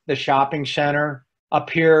behind the shopping center. Up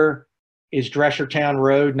here is Dreshertown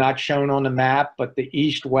Road, not shown on the map, but the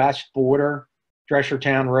east-west border,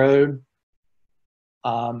 Dreshertown Road.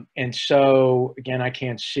 And so, again, I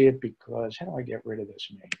can't see it because, how do I get rid of this?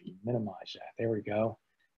 Maybe minimize that. There we go.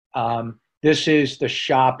 This is the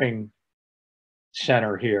shopping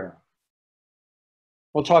center here.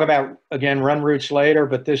 We'll talk about, again, run routes later,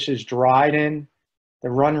 but this is Dryden. The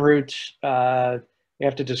run routes,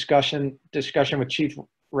 after discussion with Chief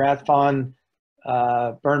Rathfon,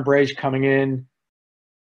 Burn Bray's coming in,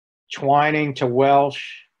 Twining to Welsh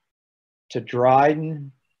to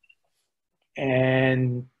Dryden,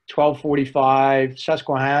 and 1245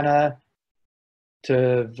 Susquehanna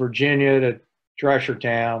to Virginia to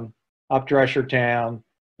Dreshertown, up Dreshertown,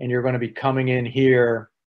 and you're going to be coming in here,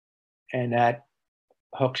 and that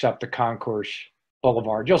hooks up to Concourse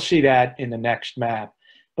Boulevard. You'll see that in the next map.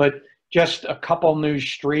 But just a couple new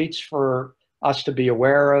streets for us to be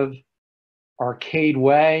aware of: Arcade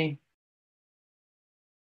Way,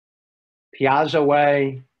 Piazza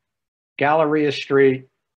Way, Galleria Street,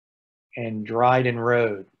 and Dryden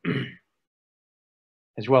Road,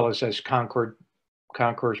 as well as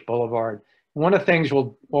Concourse Boulevard. One of the things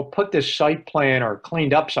we'll put this site plan or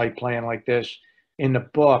cleaned up site plan like this in the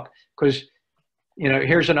book, because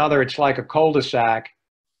here's another, it's like a cul-de-sac.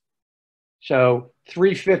 So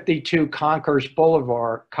 352 Concourse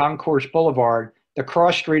Boulevard, the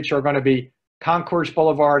cross streets are going to be Concourse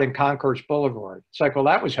Boulevard and Concourse Boulevard. It's like, well,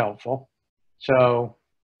 that was helpful. So,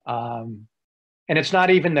 and it's not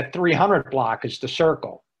even the 300 block, it's the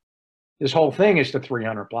circle. This whole thing is the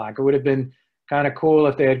 300 block. It would have been kind of cool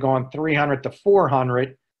if they had gone 300 to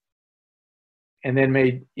 400 and then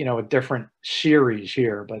made, a different series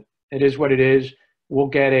here, but it is what it is. We'll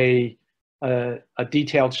get a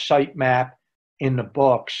detailed site map in the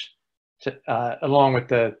books along with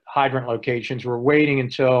the hydrant locations. We're waiting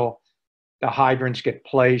until the hydrants get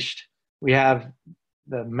placed. We have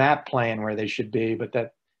the map plan where they should be, but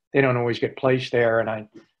that they don't always get placed there. And I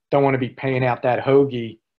don't want to be paying out that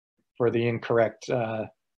hoagie for the incorrect,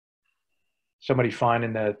 somebody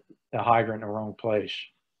finding the hydrant in the wrong place.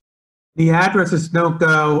 The addresses don't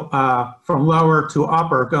go from lower to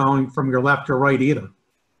upper, going from your left to right either.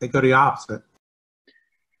 They go the opposite.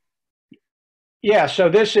 Yeah, so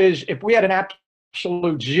this is, if we had an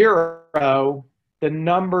absolute zero, the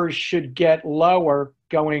numbers should get lower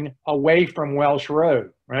going away from Welsh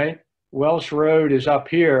Road, right? Welsh Road is up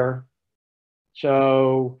here.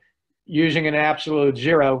 So using an absolute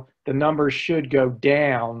zero, the numbers should go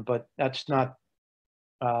down, but that's not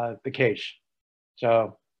the case.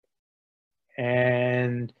 So,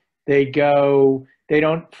 and they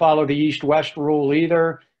don't follow the east-west rule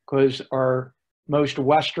either, because our most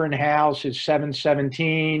western house is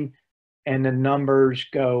 717, and the numbers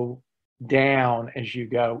go down as you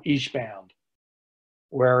go eastbound.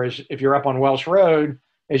 Whereas if you're up on Welsh Road,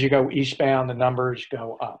 as you go eastbound, the numbers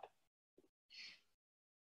go up.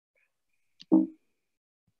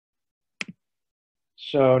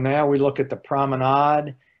 So now we look at the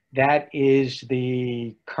promenade. That is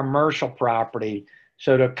the commercial property.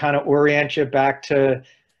 So to kind of orient you back to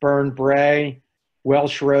Burn Bray,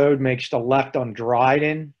 Welsh Road makes the left on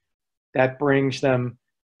Dryden. That brings them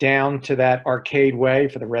down to that Arcade Way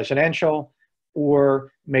for the residential,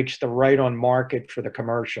 or makes the right on Market for the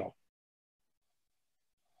commercial.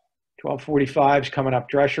 1245 is coming up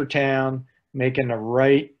Dreshertown, making the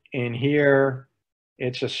right in here.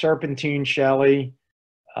 It's a serpentine, Shelley,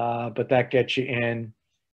 but that gets you in.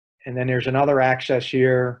 And then there's another access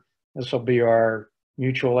here. This will be our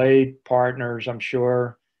mutual aid partners, I'm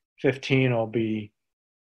sure. 15 will be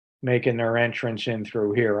making their entrance in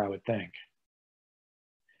through here, I would think.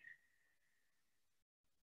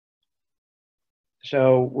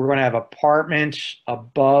 So we're going to have apartments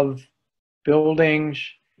above buildings,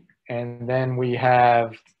 and then we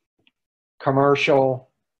have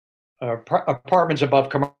commercial, apartments above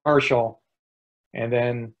commercial, and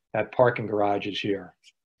then that parking garage is here.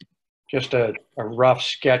 Just a rough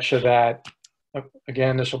sketch of that.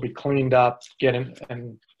 Again, this will be cleaned up,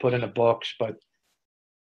 and put in the books, but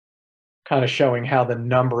kind of showing how the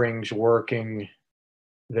numbering's working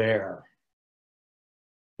there.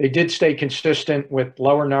 They did stay consistent with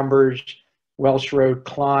lower numbers, Welsh Road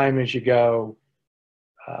climb as you go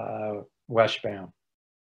westbound,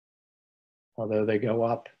 although they go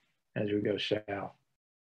up as we go south.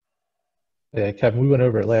 Yeah, Kevin, we went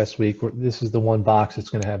over it last week. This is the one box that's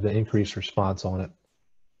going to have the increased response on it.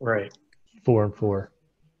 Right. 4 and 4.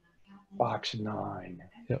 Box 9.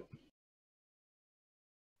 Yep.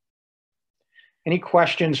 Any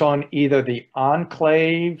questions on either the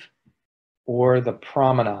enclave or the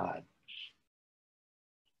promenade?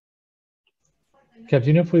 Kev, do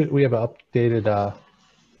you know if we have an updated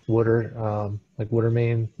water, like water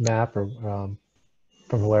main map, or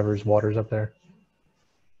from whoever's water's up there?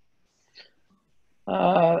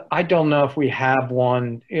 I don't know if we have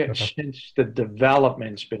one Okay. since the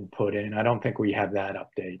development's been put in. I don't think we have that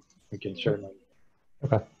update. We can certainly.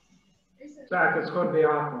 Okay. Zach, it's going to be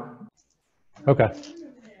Aqua. Okay.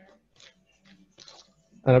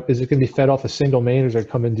 Is it going to be fed off a single main, or does it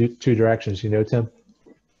come in two directions? You know, Tim?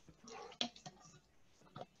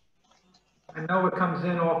 I know it comes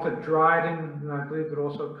in off of Dryden, and I believe it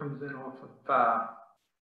also comes in off of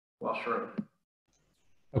Welsh Road.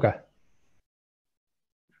 Okay.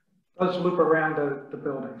 Does loop around the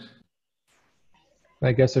buildings.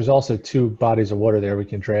 I guess there's also two bodies of water there we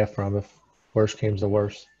can draft from if worst comes to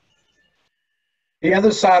worst. The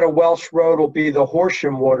other side of Welsh Road will be the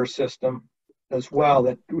Horsham water system as well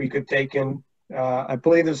that we could take in. I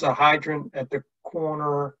believe there's a hydrant at the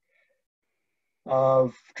corner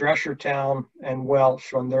of Dreshertown and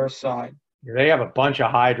Welsh on their side. They have a bunch of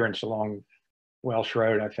hydrants along Welsh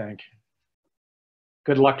Road, I think.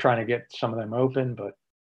 Good luck trying to get some of them open, but.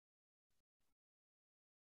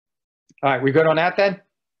 All right, we good on that then?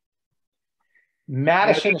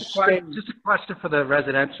 Madison State. Just a question for the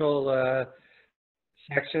residential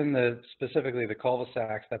section, specifically the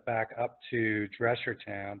cul-de-sacs that back up to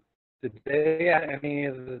Dreshertown. Did they add any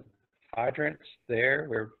of the hydrants there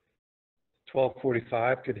where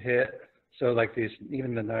 1245 could hit? So like these,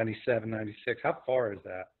 even the 97, 96, how far is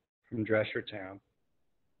that from Dreshertown?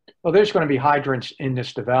 Well, there's going to be hydrants in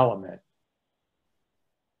this development.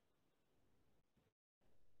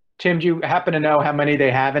 Tim, do you happen to know how many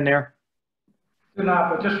they have in there? Do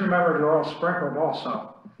not, but just remember they're all sprinkled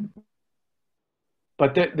also.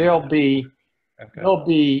 But there'll be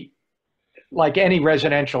like any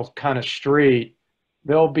residential kind of street,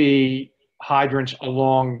 there'll be hydrants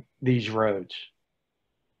along these roads.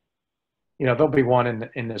 You know, there'll be one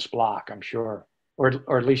in this block, I'm sure, or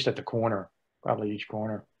at least at the corner, probably each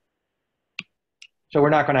corner. So we're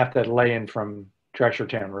not going to have to lay in from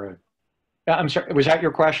Dreshertown Road. I'm sorry, was that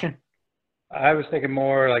your question? I was thinking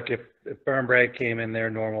more like if Burn Break came in their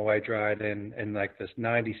normal way Dryden and like this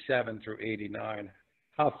 97 through 89,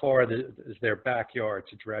 how far is their backyard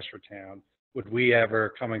to Dreshertown? Would we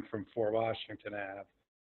ever, coming from Fort Washington Ave,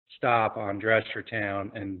 stop on Dreshertown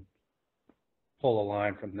and pull a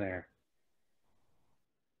line from there?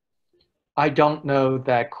 I don't know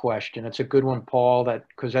that question. It's a good one, Paul,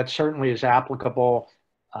 because that certainly is applicable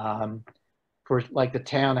for like the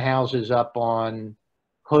townhouses up on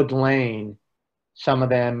Hood Lane. Some of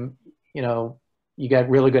them, you know, you got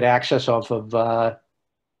really good access off of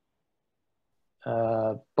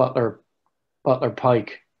Butler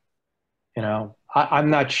Pike. You know, I'm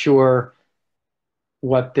not sure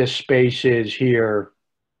what this space is here.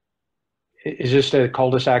 Is this the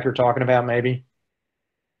cul-de-sac you're talking about, maybe?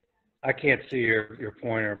 I can't see your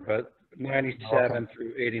pointer, but 97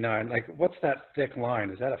 through 89, like what's that thick line?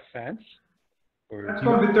 Is that a fence? Or There's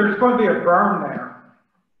going to be a berm there.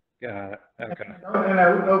 Got it. Okay. And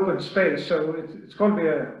an open space, so it's going to be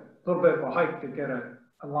a little bit of a hike to get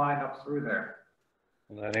a line up through there.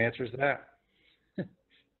 Well, that answers that.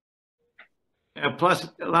 Plus,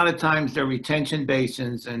 a lot of times they're retention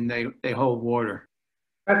basins and they hold water.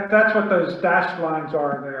 That's what those dashed lines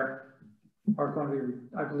are there, are going to be,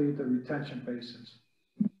 I believe, the retention basins.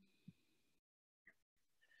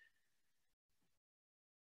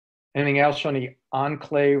 Anything else on the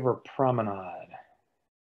enclave or promenade?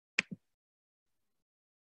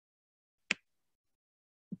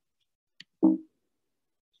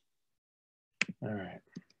 All right.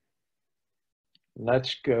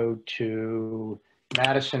 Let's go to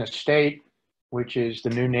Madison Estate, which is the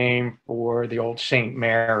new name for the old St.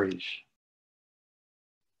 Mary's.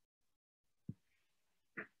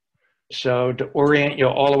 So to orient you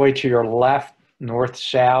all the way to your left,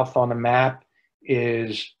 north-south on the map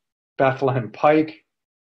is Bethlehem Pike.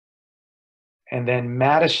 And then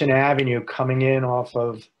Madison Avenue coming in off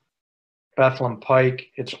of Bethlehem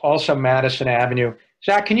Pike. It's also Madison Avenue.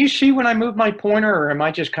 Zach, can you see when I move my pointer, or am I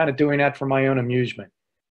just kind of doing that for my own amusement?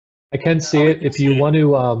 I can see it. If you want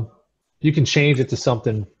to, you can change it to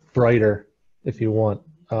something brighter if you want.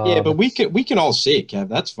 Yeah, but we can all see it, Kev.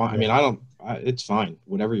 That's fine. I mean, it's fine.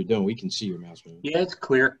 Whatever you're doing, we can see your mouse moving. Yeah, it's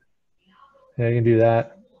clear. Yeah, you can do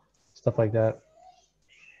that. Stuff like that.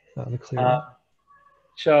 Let me clear it.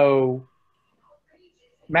 So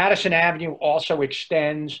Madison Avenue also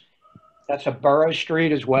extends. That's a borough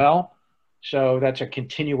street as well. So that's a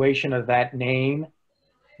continuation of that name.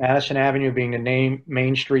 Madison Avenue being the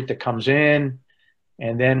main street that comes in.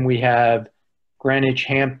 And then we have Greenwich,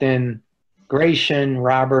 Hampton, Grayson,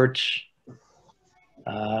 Roberts,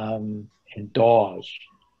 and Dawes.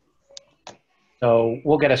 So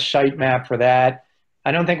we'll get a site map for that.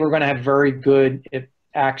 I don't think we're going to have very good,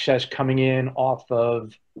 access coming in off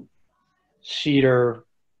of Cedar,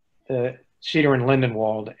 the Cedar and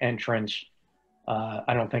Lindenwald entrance,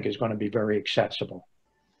 I don't think is going to be very accessible.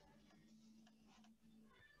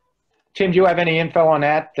 Tim, do you have any info on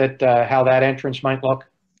that, how that entrance might look?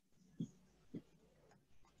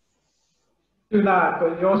 Do not,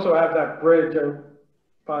 but you also have that bridge over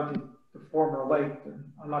by the former lake.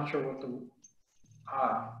 I'm not sure what the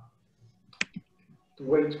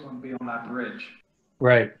weight's going to be on that bridge.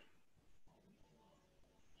 Right.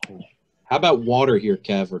 How about water here,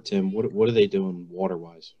 Kev or Tim? What are they doing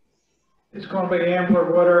water-wise? It's going to be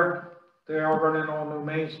Ambler water. They are running all new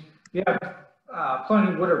mains. You have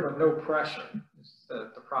plenty of water, but no pressure. Is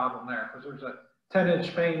the problem there, because there's a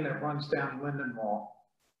 10-inch main that runs down Lindenwall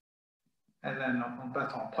and then on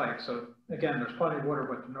Bethel Pike. So again, there's plenty of water,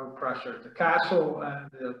 but no pressure. The castle and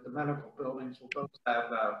the medical buildings will both have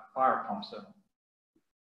fire pumps in them.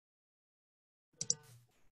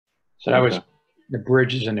 So that was the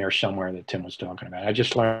bridge is in there somewhere that Tim was talking about. I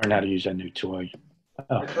just learned how to use that new toy.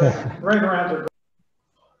 Oh. Right around the.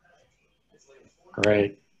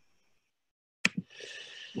 Great.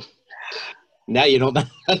 Now you don't know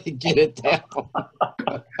how to get it down.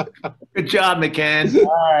 Good job, McCann.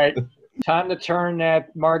 All right. Time to turn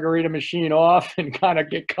that margarita machine off and kind of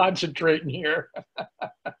get concentrating here.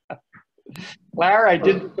 Larry, I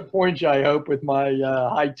didn't disappoint you, I hope, with my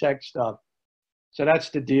high-tech stuff. So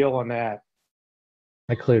that's the deal on that.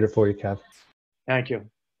 I cleared it for you, Kev. Thank you.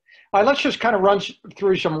 All right, let's just kind of run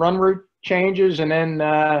through some run route changes, and then,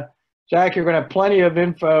 Zach, you're going to have plenty of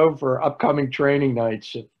info for upcoming training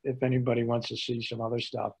nights if anybody wants to see some other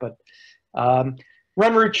stuff. But run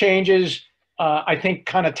route changes, I think,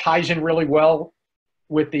 kind of ties in really well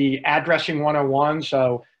with the addressing 101.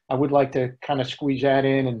 So I would like to kind of squeeze that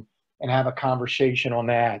in and have a conversation on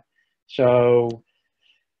that. So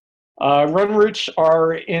run routes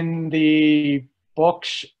are in the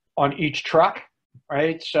books on each truck,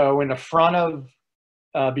 right? So in the front of,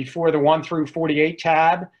 before the 1 through 48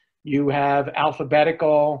 tab, you have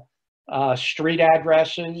alphabetical street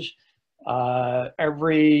addresses.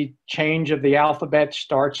 Every change of the alphabet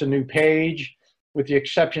starts a new page, with the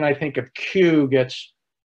exception, I think, of Q gets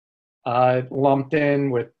lumped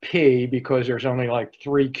in with P because there's only like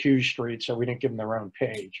 3 Q streets, so we didn't give them their own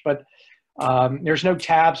page. But there's no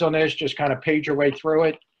tabs on this, just kind of page your way through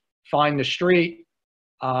it, find the street.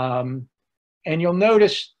 And you'll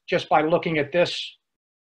notice just by looking at this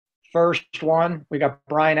first one, we got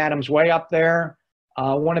Brian Adams Way up there.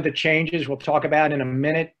 One of the changes we'll talk about in a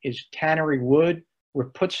minute is Tannery Wood.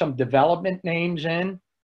 We've put some development names in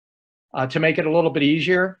to make it a little bit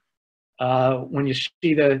easier. When you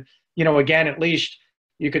see the, again, at least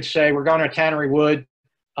you could say we're going to Tannery Wood.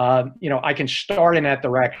 I can start in that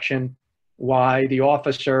direction while the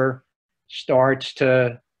officer starts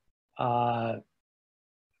to find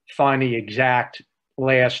the exact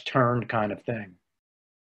last turn kind of thing.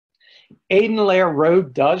 Aiden Lair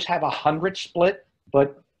Road does have 100 split,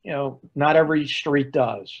 but not every street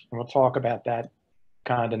does. And we'll talk about that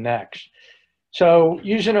kind of next. So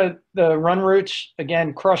using the run routes,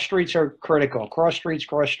 again, cross streets are critical. Cross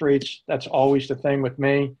streets, that's always the thing with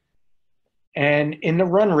me. And in the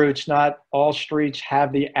run routes, not all streets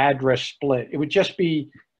have the address split. It would just be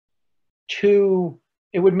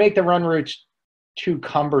it would make the run routes too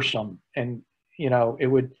cumbersome. And,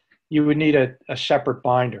 you would need a separate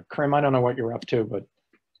binder. Krim, I don't know what you're up to, but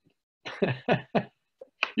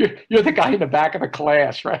you're the guy in the back of the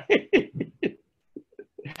class, right?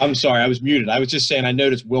 I'm sorry, I was muted. I was just saying I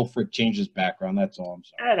noticed Wilfred changed his background. That's all. I'm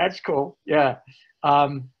sorry. Yeah, that's cool. Yeah.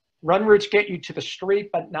 Run routes get you to the street,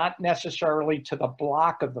 but not necessarily to the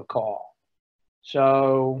block of the call.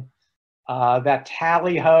 So that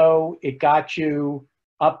Tally-Ho, it got you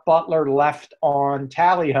up Butler left on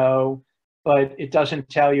Tally-Ho, but it doesn't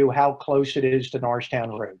tell you how close it is to Norristown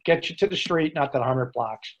Road. Get you to the street, not the 100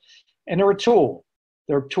 blocks. And they're a tool.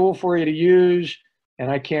 They're a tool for you to use. And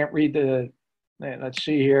I can't read let's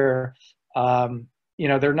see here.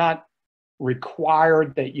 They're not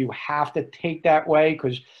required that you have to take that way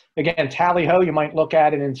because, again, Tally-Ho, you might look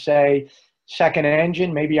at it and say, second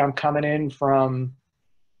engine, maybe I'm coming in from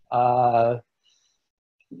that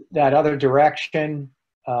other direction.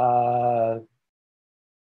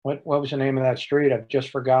 What was the name of that street? I've just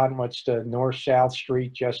forgotten. What's the north-south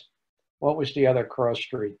street? What was the other cross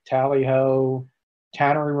street? Tally-Ho,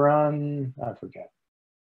 Tannery Run, I forget.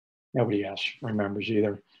 Nobody else remembers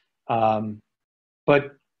either.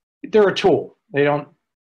 But they're a tool. They don't.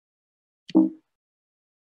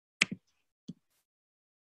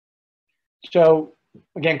 So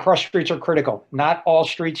again, cross streets are critical. Not all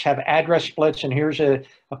streets have address splits, and here's a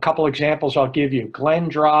couple examples I'll give you. Glen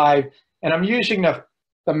Drive, and I'm using the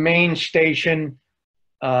main station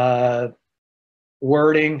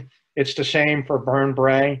wording. It's the same for Burn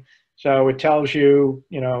Bray. So it tells you,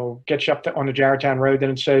 gets you up on the Jarretown Road, then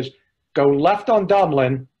it says, go left on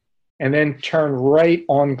Dublin and then turn right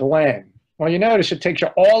on Glen. Well, you notice it takes you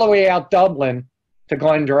all the way out Dublin to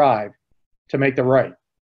Glen Drive to make the right.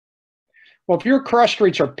 Well, if your cross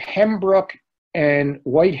streets are Pembroke and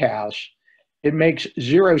White House, it makes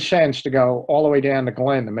 0 sense to go all the way down to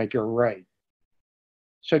Glen to make your right.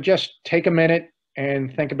 So just take a minute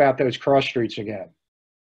and think about those cross streets again.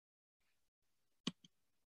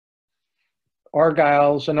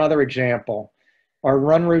 Argyle's another example. Our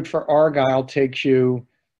run route for Argyle takes you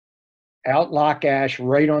out Lock Ash,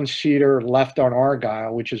 right on Cedar, left on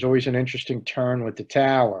Argyle, which is always an interesting turn with the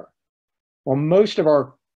tower. Well, most of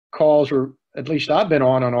our calls, or at least I've been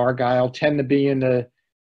on Argyle, tend to be in the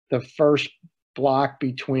first block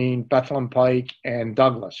between Bethlehem Pike and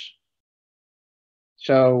Douglas.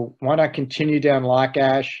 So why not continue down Lock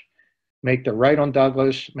Ash, make the right on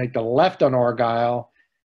Douglas, make the left on Argyle,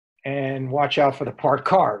 and watch out for the parked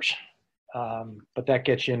cars. But that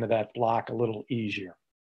gets you into that block a little easier.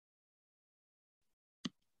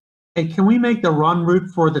 Hey, can we make the run route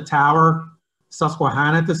for the tower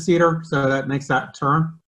Susquehanna to Cedar so that makes that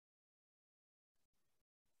turn?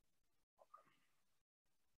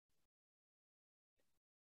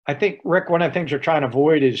 I think, Rick, one of the things you're trying to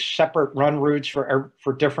avoid is separate run routes for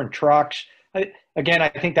different trucks. Again, I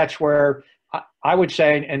think that's where I would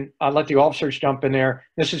say, and I'll let the officers jump in there,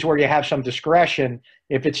 this is where you have some discretion.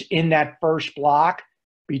 If it's in that first block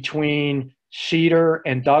between Cedar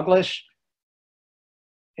and Douglas,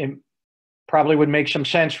 it probably would make some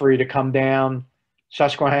sense for you to come down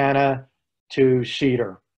Susquehanna to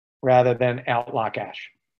Cedar rather than out Lock Ash.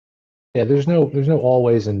 Yeah, there's no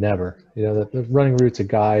always and never. The running route's a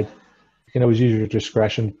guide. You can always use your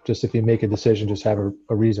discretion. Just if you make a decision, just have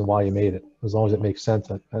a reason why you made it. As long as it makes sense,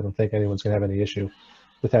 I don't think anyone's going to have any issue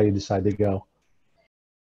with how you decide to go.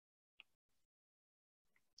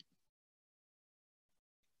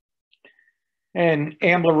 And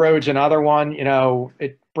Ambler Road's another one.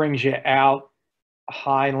 It brings you out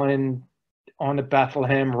Highland onto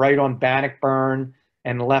Bethlehem, right on Bannockburn,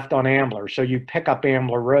 and left on Ambler. So you pick up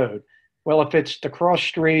Ambler Road. Well, if it's the cross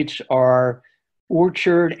streets are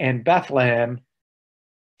Orchard and Bethlehem,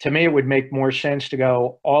 to me, it would make more sense to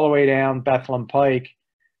go all the way down Bethlehem Pike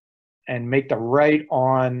and make the right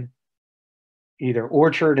on either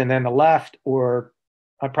Orchard and then the left, or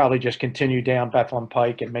I'd probably just continue down Bethlehem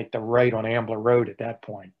Pike and make the right on Ambler Road at that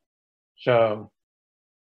point. So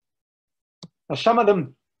now some of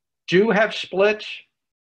them do have splits.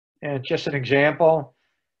 And just an example,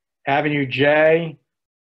 Avenue J,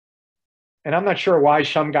 and I'm not sure why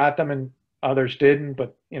some got them and others didn't,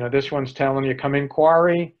 but this one's telling you come in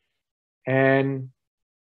Quarry and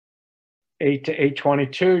 8 to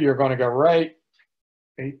 822, you're going to go right.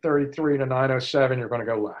 833 to 907, you're going to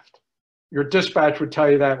go left. Your dispatch would tell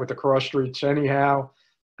you that with the cross streets anyhow,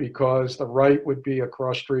 because the right would be a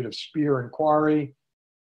cross street of Spear and Quarry,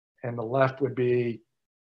 and the left would be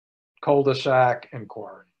cul-de-sac and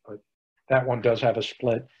Quarry. But that one does have a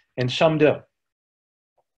split, and some do.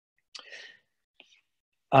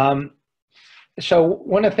 So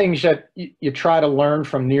one of the things that you try to learn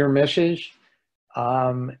from near misses,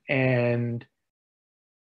 and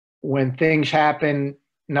when things happen,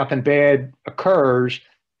 nothing bad occurs,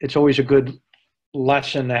 it's always a good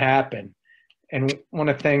lesson to happen. And one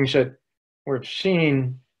of the things that we've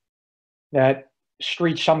seen, that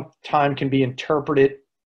streets sometimes can be interpreted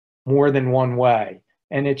more than one way,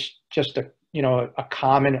 and it's just a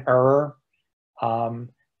common error.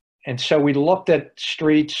 And so we looked at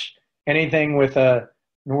streets, anything with a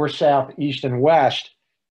north, south, east, and west,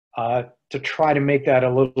 to try to make that a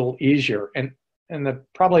little easier. And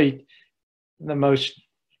probably the most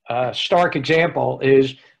stark example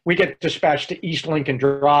is we get dispatched to East Lincoln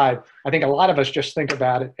Drive. I think a lot of us just think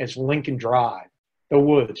about it as Lincoln Drive, the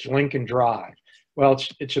woods, Lincoln Drive. Well,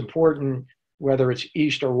 it's important whether it's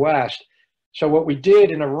east or west. So what we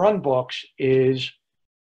did in the run books is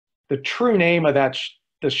the true name of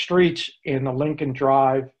the streets in the Lincoln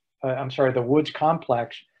Drive, the Woods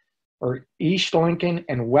complex, are East Lincoln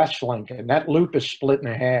and West Lincoln. That loop is split in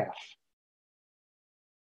half.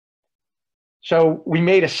 So we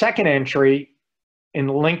made a second entry in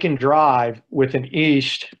Lincoln Drive with an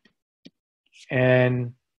east,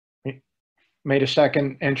 and made a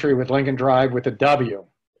second entry with Lincoln Drive with a W,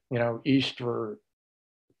 east for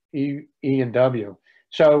E and W.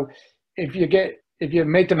 So if if you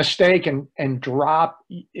make the mistake and drop,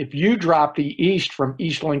 if you drop the east from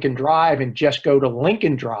East Lincoln Drive and just go to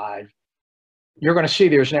Lincoln Drive, you're going to see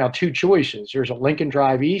there's now two choices. There's a Lincoln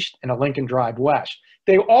Drive East and a Lincoln Drive West.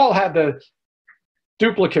 They all have the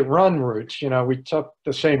duplicate run routes. You know, we took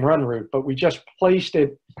the same run route, but we just placed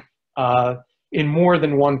it in more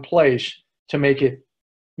than one place to make it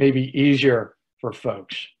maybe easier for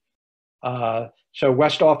folks. So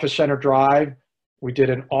West Office Center Drive, we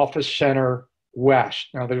did an Office Center West.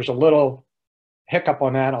 Now there's a little hiccup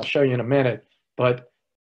on that. I'll show you in a minute, but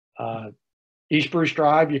East Bruce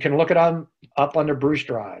Drive, you can look it up under Bruce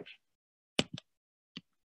Drive.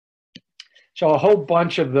 So a whole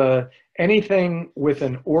bunch of anything with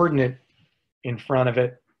an ordinate in front of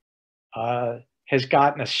it has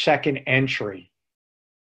gotten a second entry.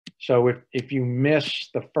 So if you miss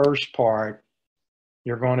the first part,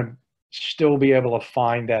 you're going to still be able to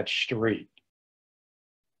find that street.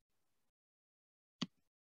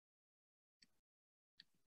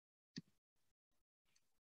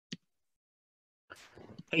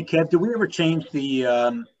 Hey, Kev, did we ever change the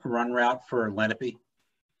run route for Lenape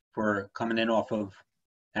for coming in off of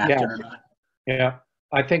Afton or not? Yeah,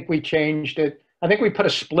 I think we changed it. I think we put a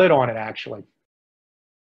split on it, actually.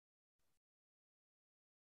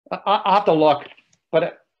 I'll have to look,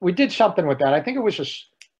 but we did something with that. I think it was a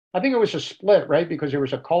split, right? Because there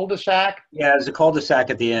was a cul-de-sac. Yeah, there's a cul-de-sac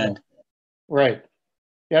at the end. Right.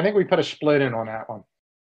 Yeah, I think we put a split in on that one.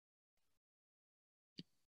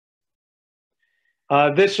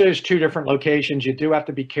 This is two different locations. You do have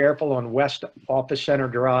to be careful on West Office Center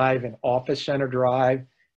Drive and Office Center Drive.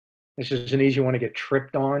 This is an easy one to get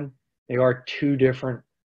tripped on. They are two different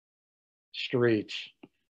streets.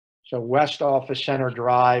 So West Office Center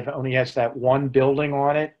Drive only has that one building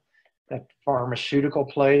on it, that pharmaceutical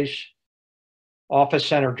place. Office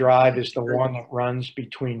Center Drive is the one that runs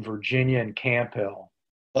between Virginia and Camp Hill.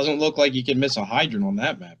 Doesn't look like you can miss a hydrant on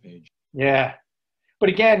that map page. Yeah. But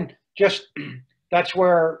again, just that's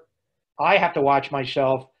where I have to watch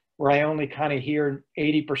myself, where I only kind of hear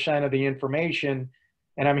 80% of the information,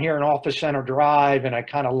 and I'm hearing Office Center Drive, and I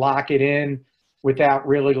kind of lock it in without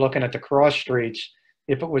really looking at the cross streets.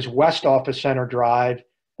 If it was West Office Center Drive,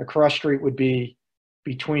 the cross street would be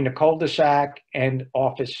between the cul-de-sac and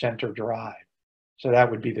Office Center Drive. So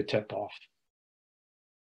that would be the tip-off.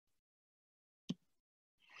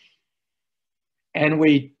 And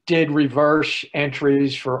we did reverse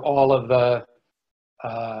entries for all of the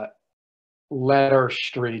letter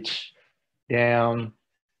streets down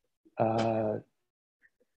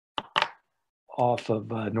off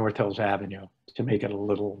of North Hills Avenue to make it a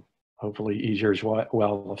little, hopefully, easier as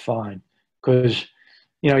well to find. Because,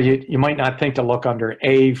 you know, you might not think to look under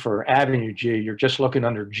A for Avenue G, you're just looking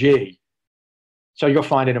under G. So you'll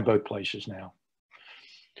find it in both places now.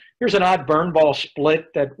 Here's an odd burn ball split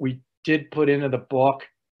that we did put into the book.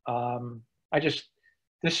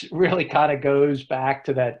 This really kind of goes back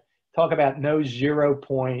to that, talk about no 0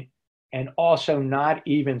 point and also not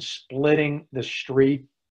even splitting the street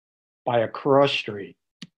by a cross street.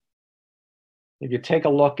 If you take a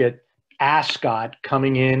look at Ascot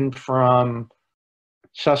coming in from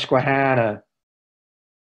Susquehanna,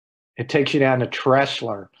 it takes you down to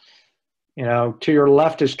Tressler. You know, to your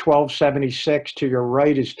left is 1276, to your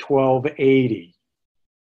right is 1280.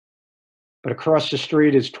 But across the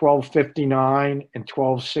street is 1259 and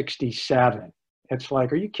 1267. It's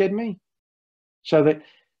like, are you kidding me? So that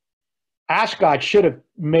Ascot should have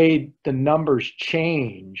made the numbers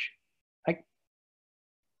change.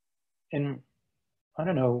 And I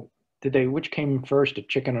don't know, which came first, a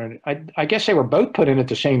chicken or, I guess they were both put in at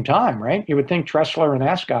the same time, right? You would think Tressler and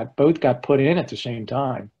Ascot both got put in at the same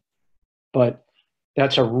time. But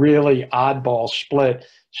that's a really oddball split.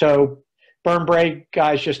 So burn break,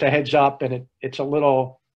 guys, just a heads up, and it's a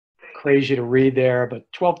little crazy to read there, but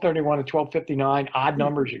 1231 and 1259, odd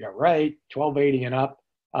numbers you go right, 1280 and up,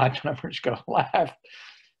 odd numbers go left.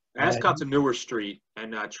 Ascot's a newer street,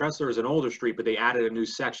 and Tressler is an older street, but they added a new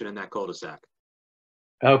section in that cul-de-sac.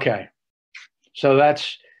 Okay. So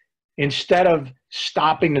that's, instead of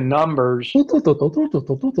stopping the numbers, yeah,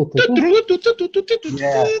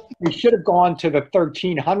 we should have gone to the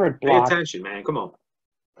 1300 block. Pay attention, man. Come on.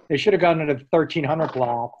 They should have gone to the 1300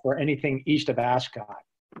 block for anything east of Ascot.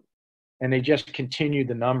 And they just continued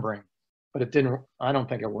the numbering. But it didn't, I don't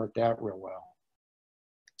think it worked out real well.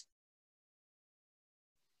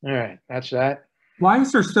 All right, that's that. Why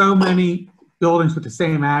is there so many buildings with the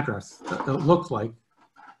same address? It looks like.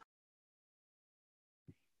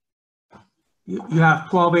 You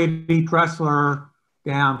have 1280 Tressler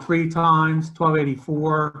down 3 times,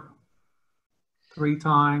 1284 3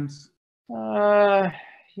 times.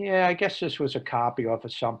 Yeah, I guess this was a copy off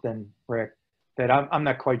of something, Rick, that I'm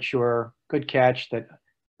not quite sure. Good catch that,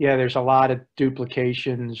 yeah, there's a lot of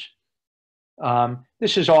duplications.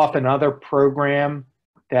 This is off another program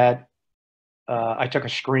that I took a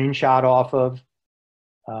screenshot off of.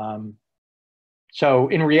 So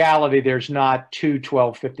in reality, there's not two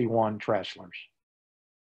 1251 Trestlers.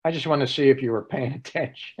 I just want to see if you were paying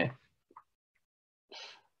attention.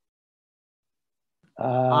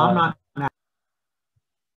 I'm not.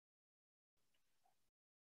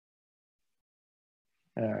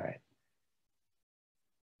 All right.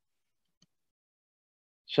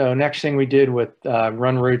 So next thing we did with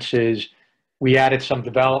run routes is we added some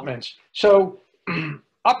developments. So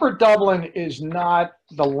Upper Dublin is not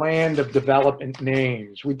the land of development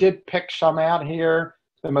names. We did pick some out here,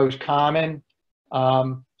 the most common.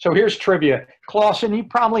 So here's trivia. Clausen, you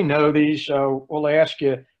probably know these, so we'll ask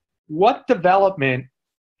you, what development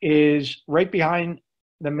is right behind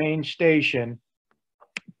the main station?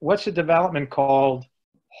 What's the development called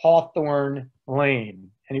Hawthorne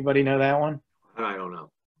Lane? Anybody know that one? I don't know.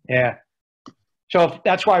 Yeah. So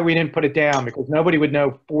that's why we didn't put it down, because nobody would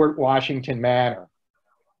know Fort Washington Manor.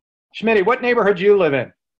 Schmitty, what neighborhood do you live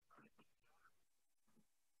in?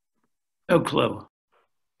 No clue.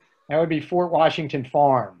 That would be Fort Washington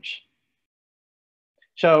Farms.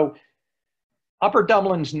 So Upper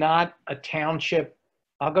Dublin's not a township.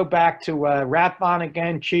 I'll go back to Rathbon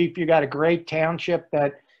again. Chief, you got a great township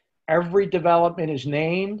that every development is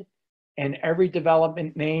named and every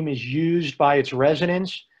development name is used by its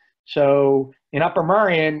residents. So in Upper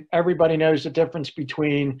Merion, everybody knows the difference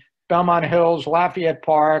between Belmont Hills, Lafayette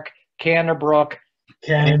Park, Canterbrook.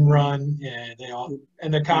 Cannon Run, yeah, they all,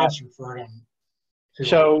 and the cops refer to them.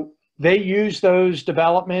 So they use those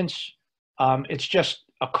developments. It's just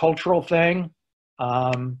a cultural thing.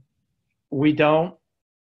 We don't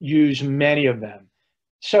use many of them.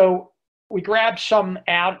 So we grabbed some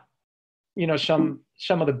out, you know, some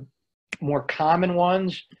of the more common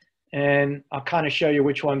ones, and I'll kind of show you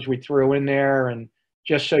which ones we threw in there, and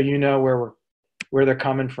just so you know where they're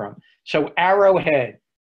coming from. So Arrowhead.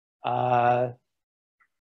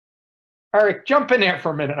 Eric, jump in there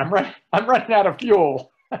for a minute. I'm running out of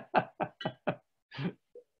fuel.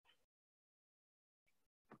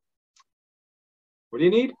 What do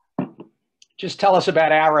you need? Just tell us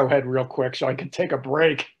about Arrowhead real quick so I can take a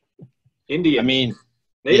break. India. I mean,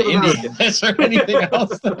 Native yeah, American. Is there anything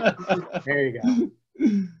else? There you go.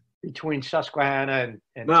 Between Susquehanna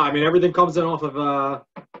and No, I mean everything comes in off of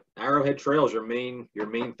Arrowhead Trails, your main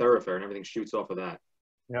thoroughfare, and everything shoots off of that.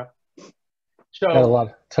 Yeah. Got a So lot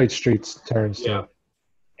of tight streets, turns. Yeah. Too.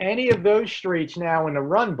 any of those streets now in the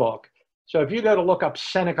run book. So if you go to look up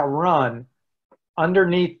Seneca Run,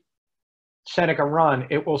 underneath Seneca Run,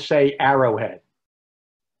 it will say Arrowhead.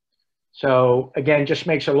 So again, just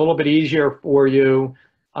makes it a little bit easier for you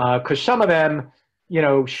because some of them, you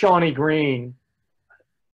know, Shawnee Green,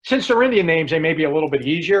 since they're Indian names, they may be a little bit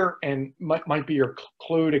easier and might be your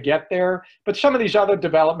clue to get there. But some of these other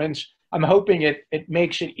developments, I'm hoping it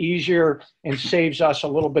makes it easier and saves us a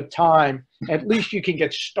little bit of time. At least you can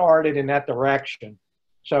get started in that direction.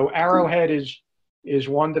 So Arrowhead is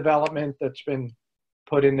one development that's been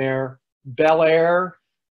put in there. Bel Air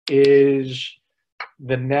is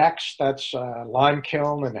the next. That's Lime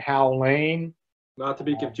Kiln and Howell Lane. Not to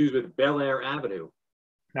be confused with Bel Air Avenue.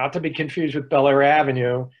 Not to be confused with Bel Air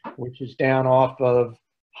Avenue, which is down off of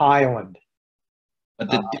Highland. But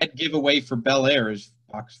the dead giveaway for Bel Air is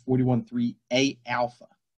box 413A Alpha.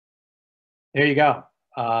 There you go.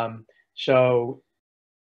 So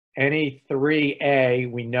any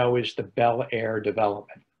 3A we know is the Bel Air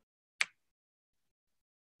development.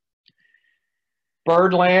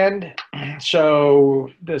 Birdland,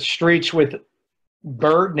 so the streets with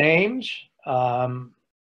bird names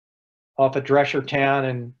off of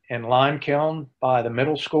Dreshertown and Lime Kiln by the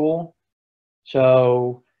middle school.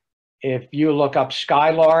 So if you look up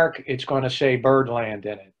Skylark, it's going to say Birdland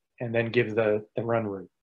in it and then give the run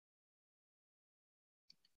route.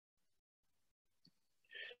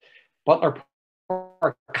 Butler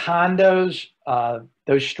Park condos,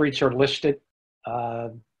 those streets are listed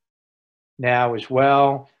now as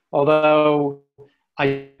well. Although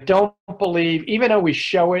I don't believe, even though we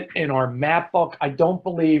show it in our map book, I don't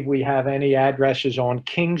believe we have any addresses on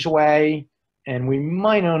Kingsway, and we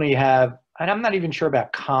might only have, and I'm not even sure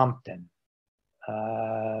about Compton,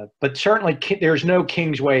 but certainly there's no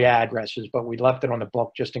Kingsway addresses, but we left it on the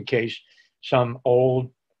book just in case some old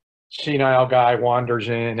senile guy wanders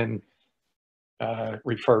in and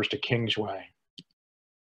refers to Kingsway.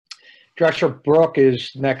 Dresser Brook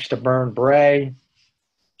is next to Burn Bray,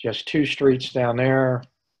 just 2 streets down there.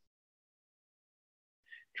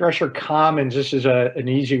 Dresser Commons, this is an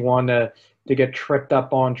easy one to get tripped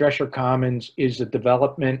up on. Dresser Commons is a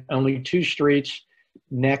development, only 2 streets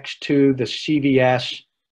next to the CVS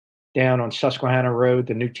down on Susquehanna Road,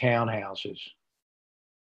 the new townhouses.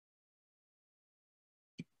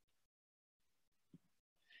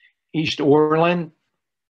 East Orland,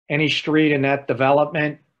 any street in that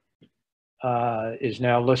development is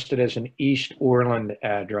now listed as an East Orland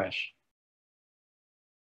address.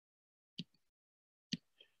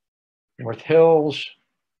 North Hills.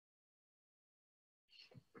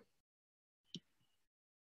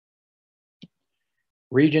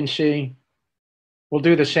 Regency. We'll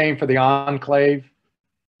do the same for the Enclave.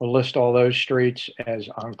 We'll list all those streets as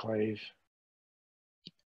Enclave.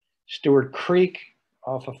 Stewart Creek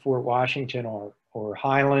off of Fort Washington or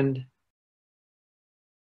Highland.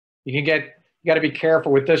 You got to be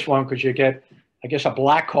careful with this one because you get, I guess, a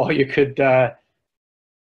black hole you could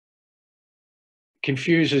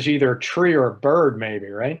confuse as either a tree or a bird, maybe,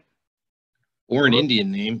 right? Or an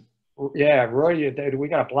Indian name. Yeah, Roy, we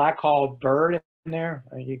got a black hole bird in there.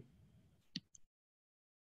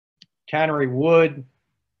 Tannery Wood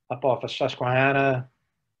up off of Susquehanna.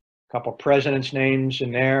 A couple presidents' names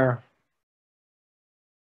in there.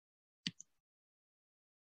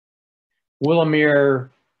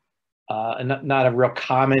 Willowmere, not a real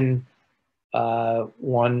common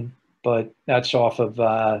one, but that's off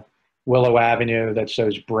of Willow Avenue. That's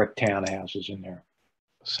those brick townhouses in there.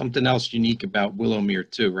 Something else unique about Willowmere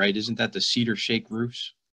too, right? Isn't that the cedar shake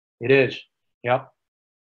roofs? It is, yep.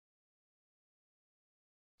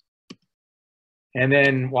 And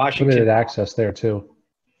then Washington. Limited access there too.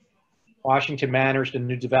 Washington Manor's the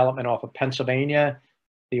new development off of Pennsylvania.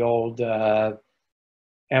 The old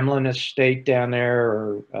Emlyn Estate down there,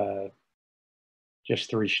 or just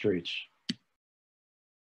 3 streets.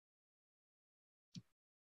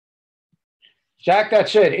 Zach,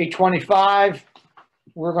 that's it. 8:25.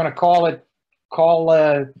 We're going to call it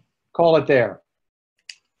there.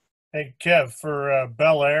 Hey, Kev, for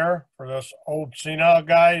Bel Air, for those old senile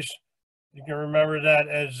guys, you can remember that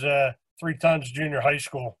as 3 Tons Junior High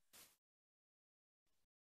School.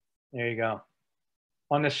 There you go.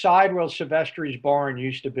 On the side where Silvestri's barn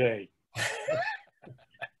used to be.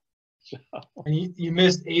 So, you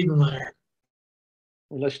missed Aiden there.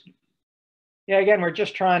 Yeah, again, we're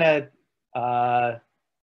just trying to,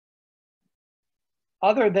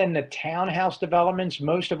 other than the townhouse developments,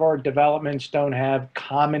 most of our developments don't have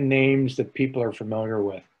common names that people are familiar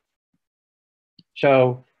with.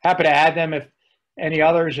 So happy to add them if any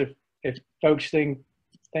others, if folks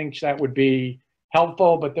thinks that would be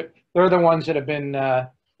helpful, but they're the ones that have been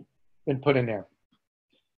put in there.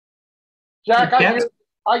 Zach,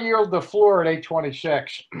 I yield the floor at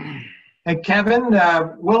 8:26. Hey, Kevin,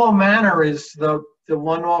 Willow Manor is the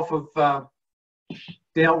one off of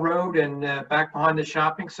Dale Road and back behind the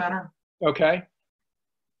shopping center. Okay.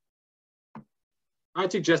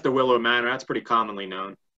 I'd suggest the Willow Manor. That's pretty commonly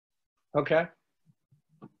known. Okay.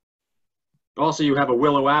 Also, you have a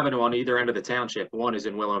Willow Avenue on either end of the township. One is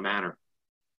in Willow Manor.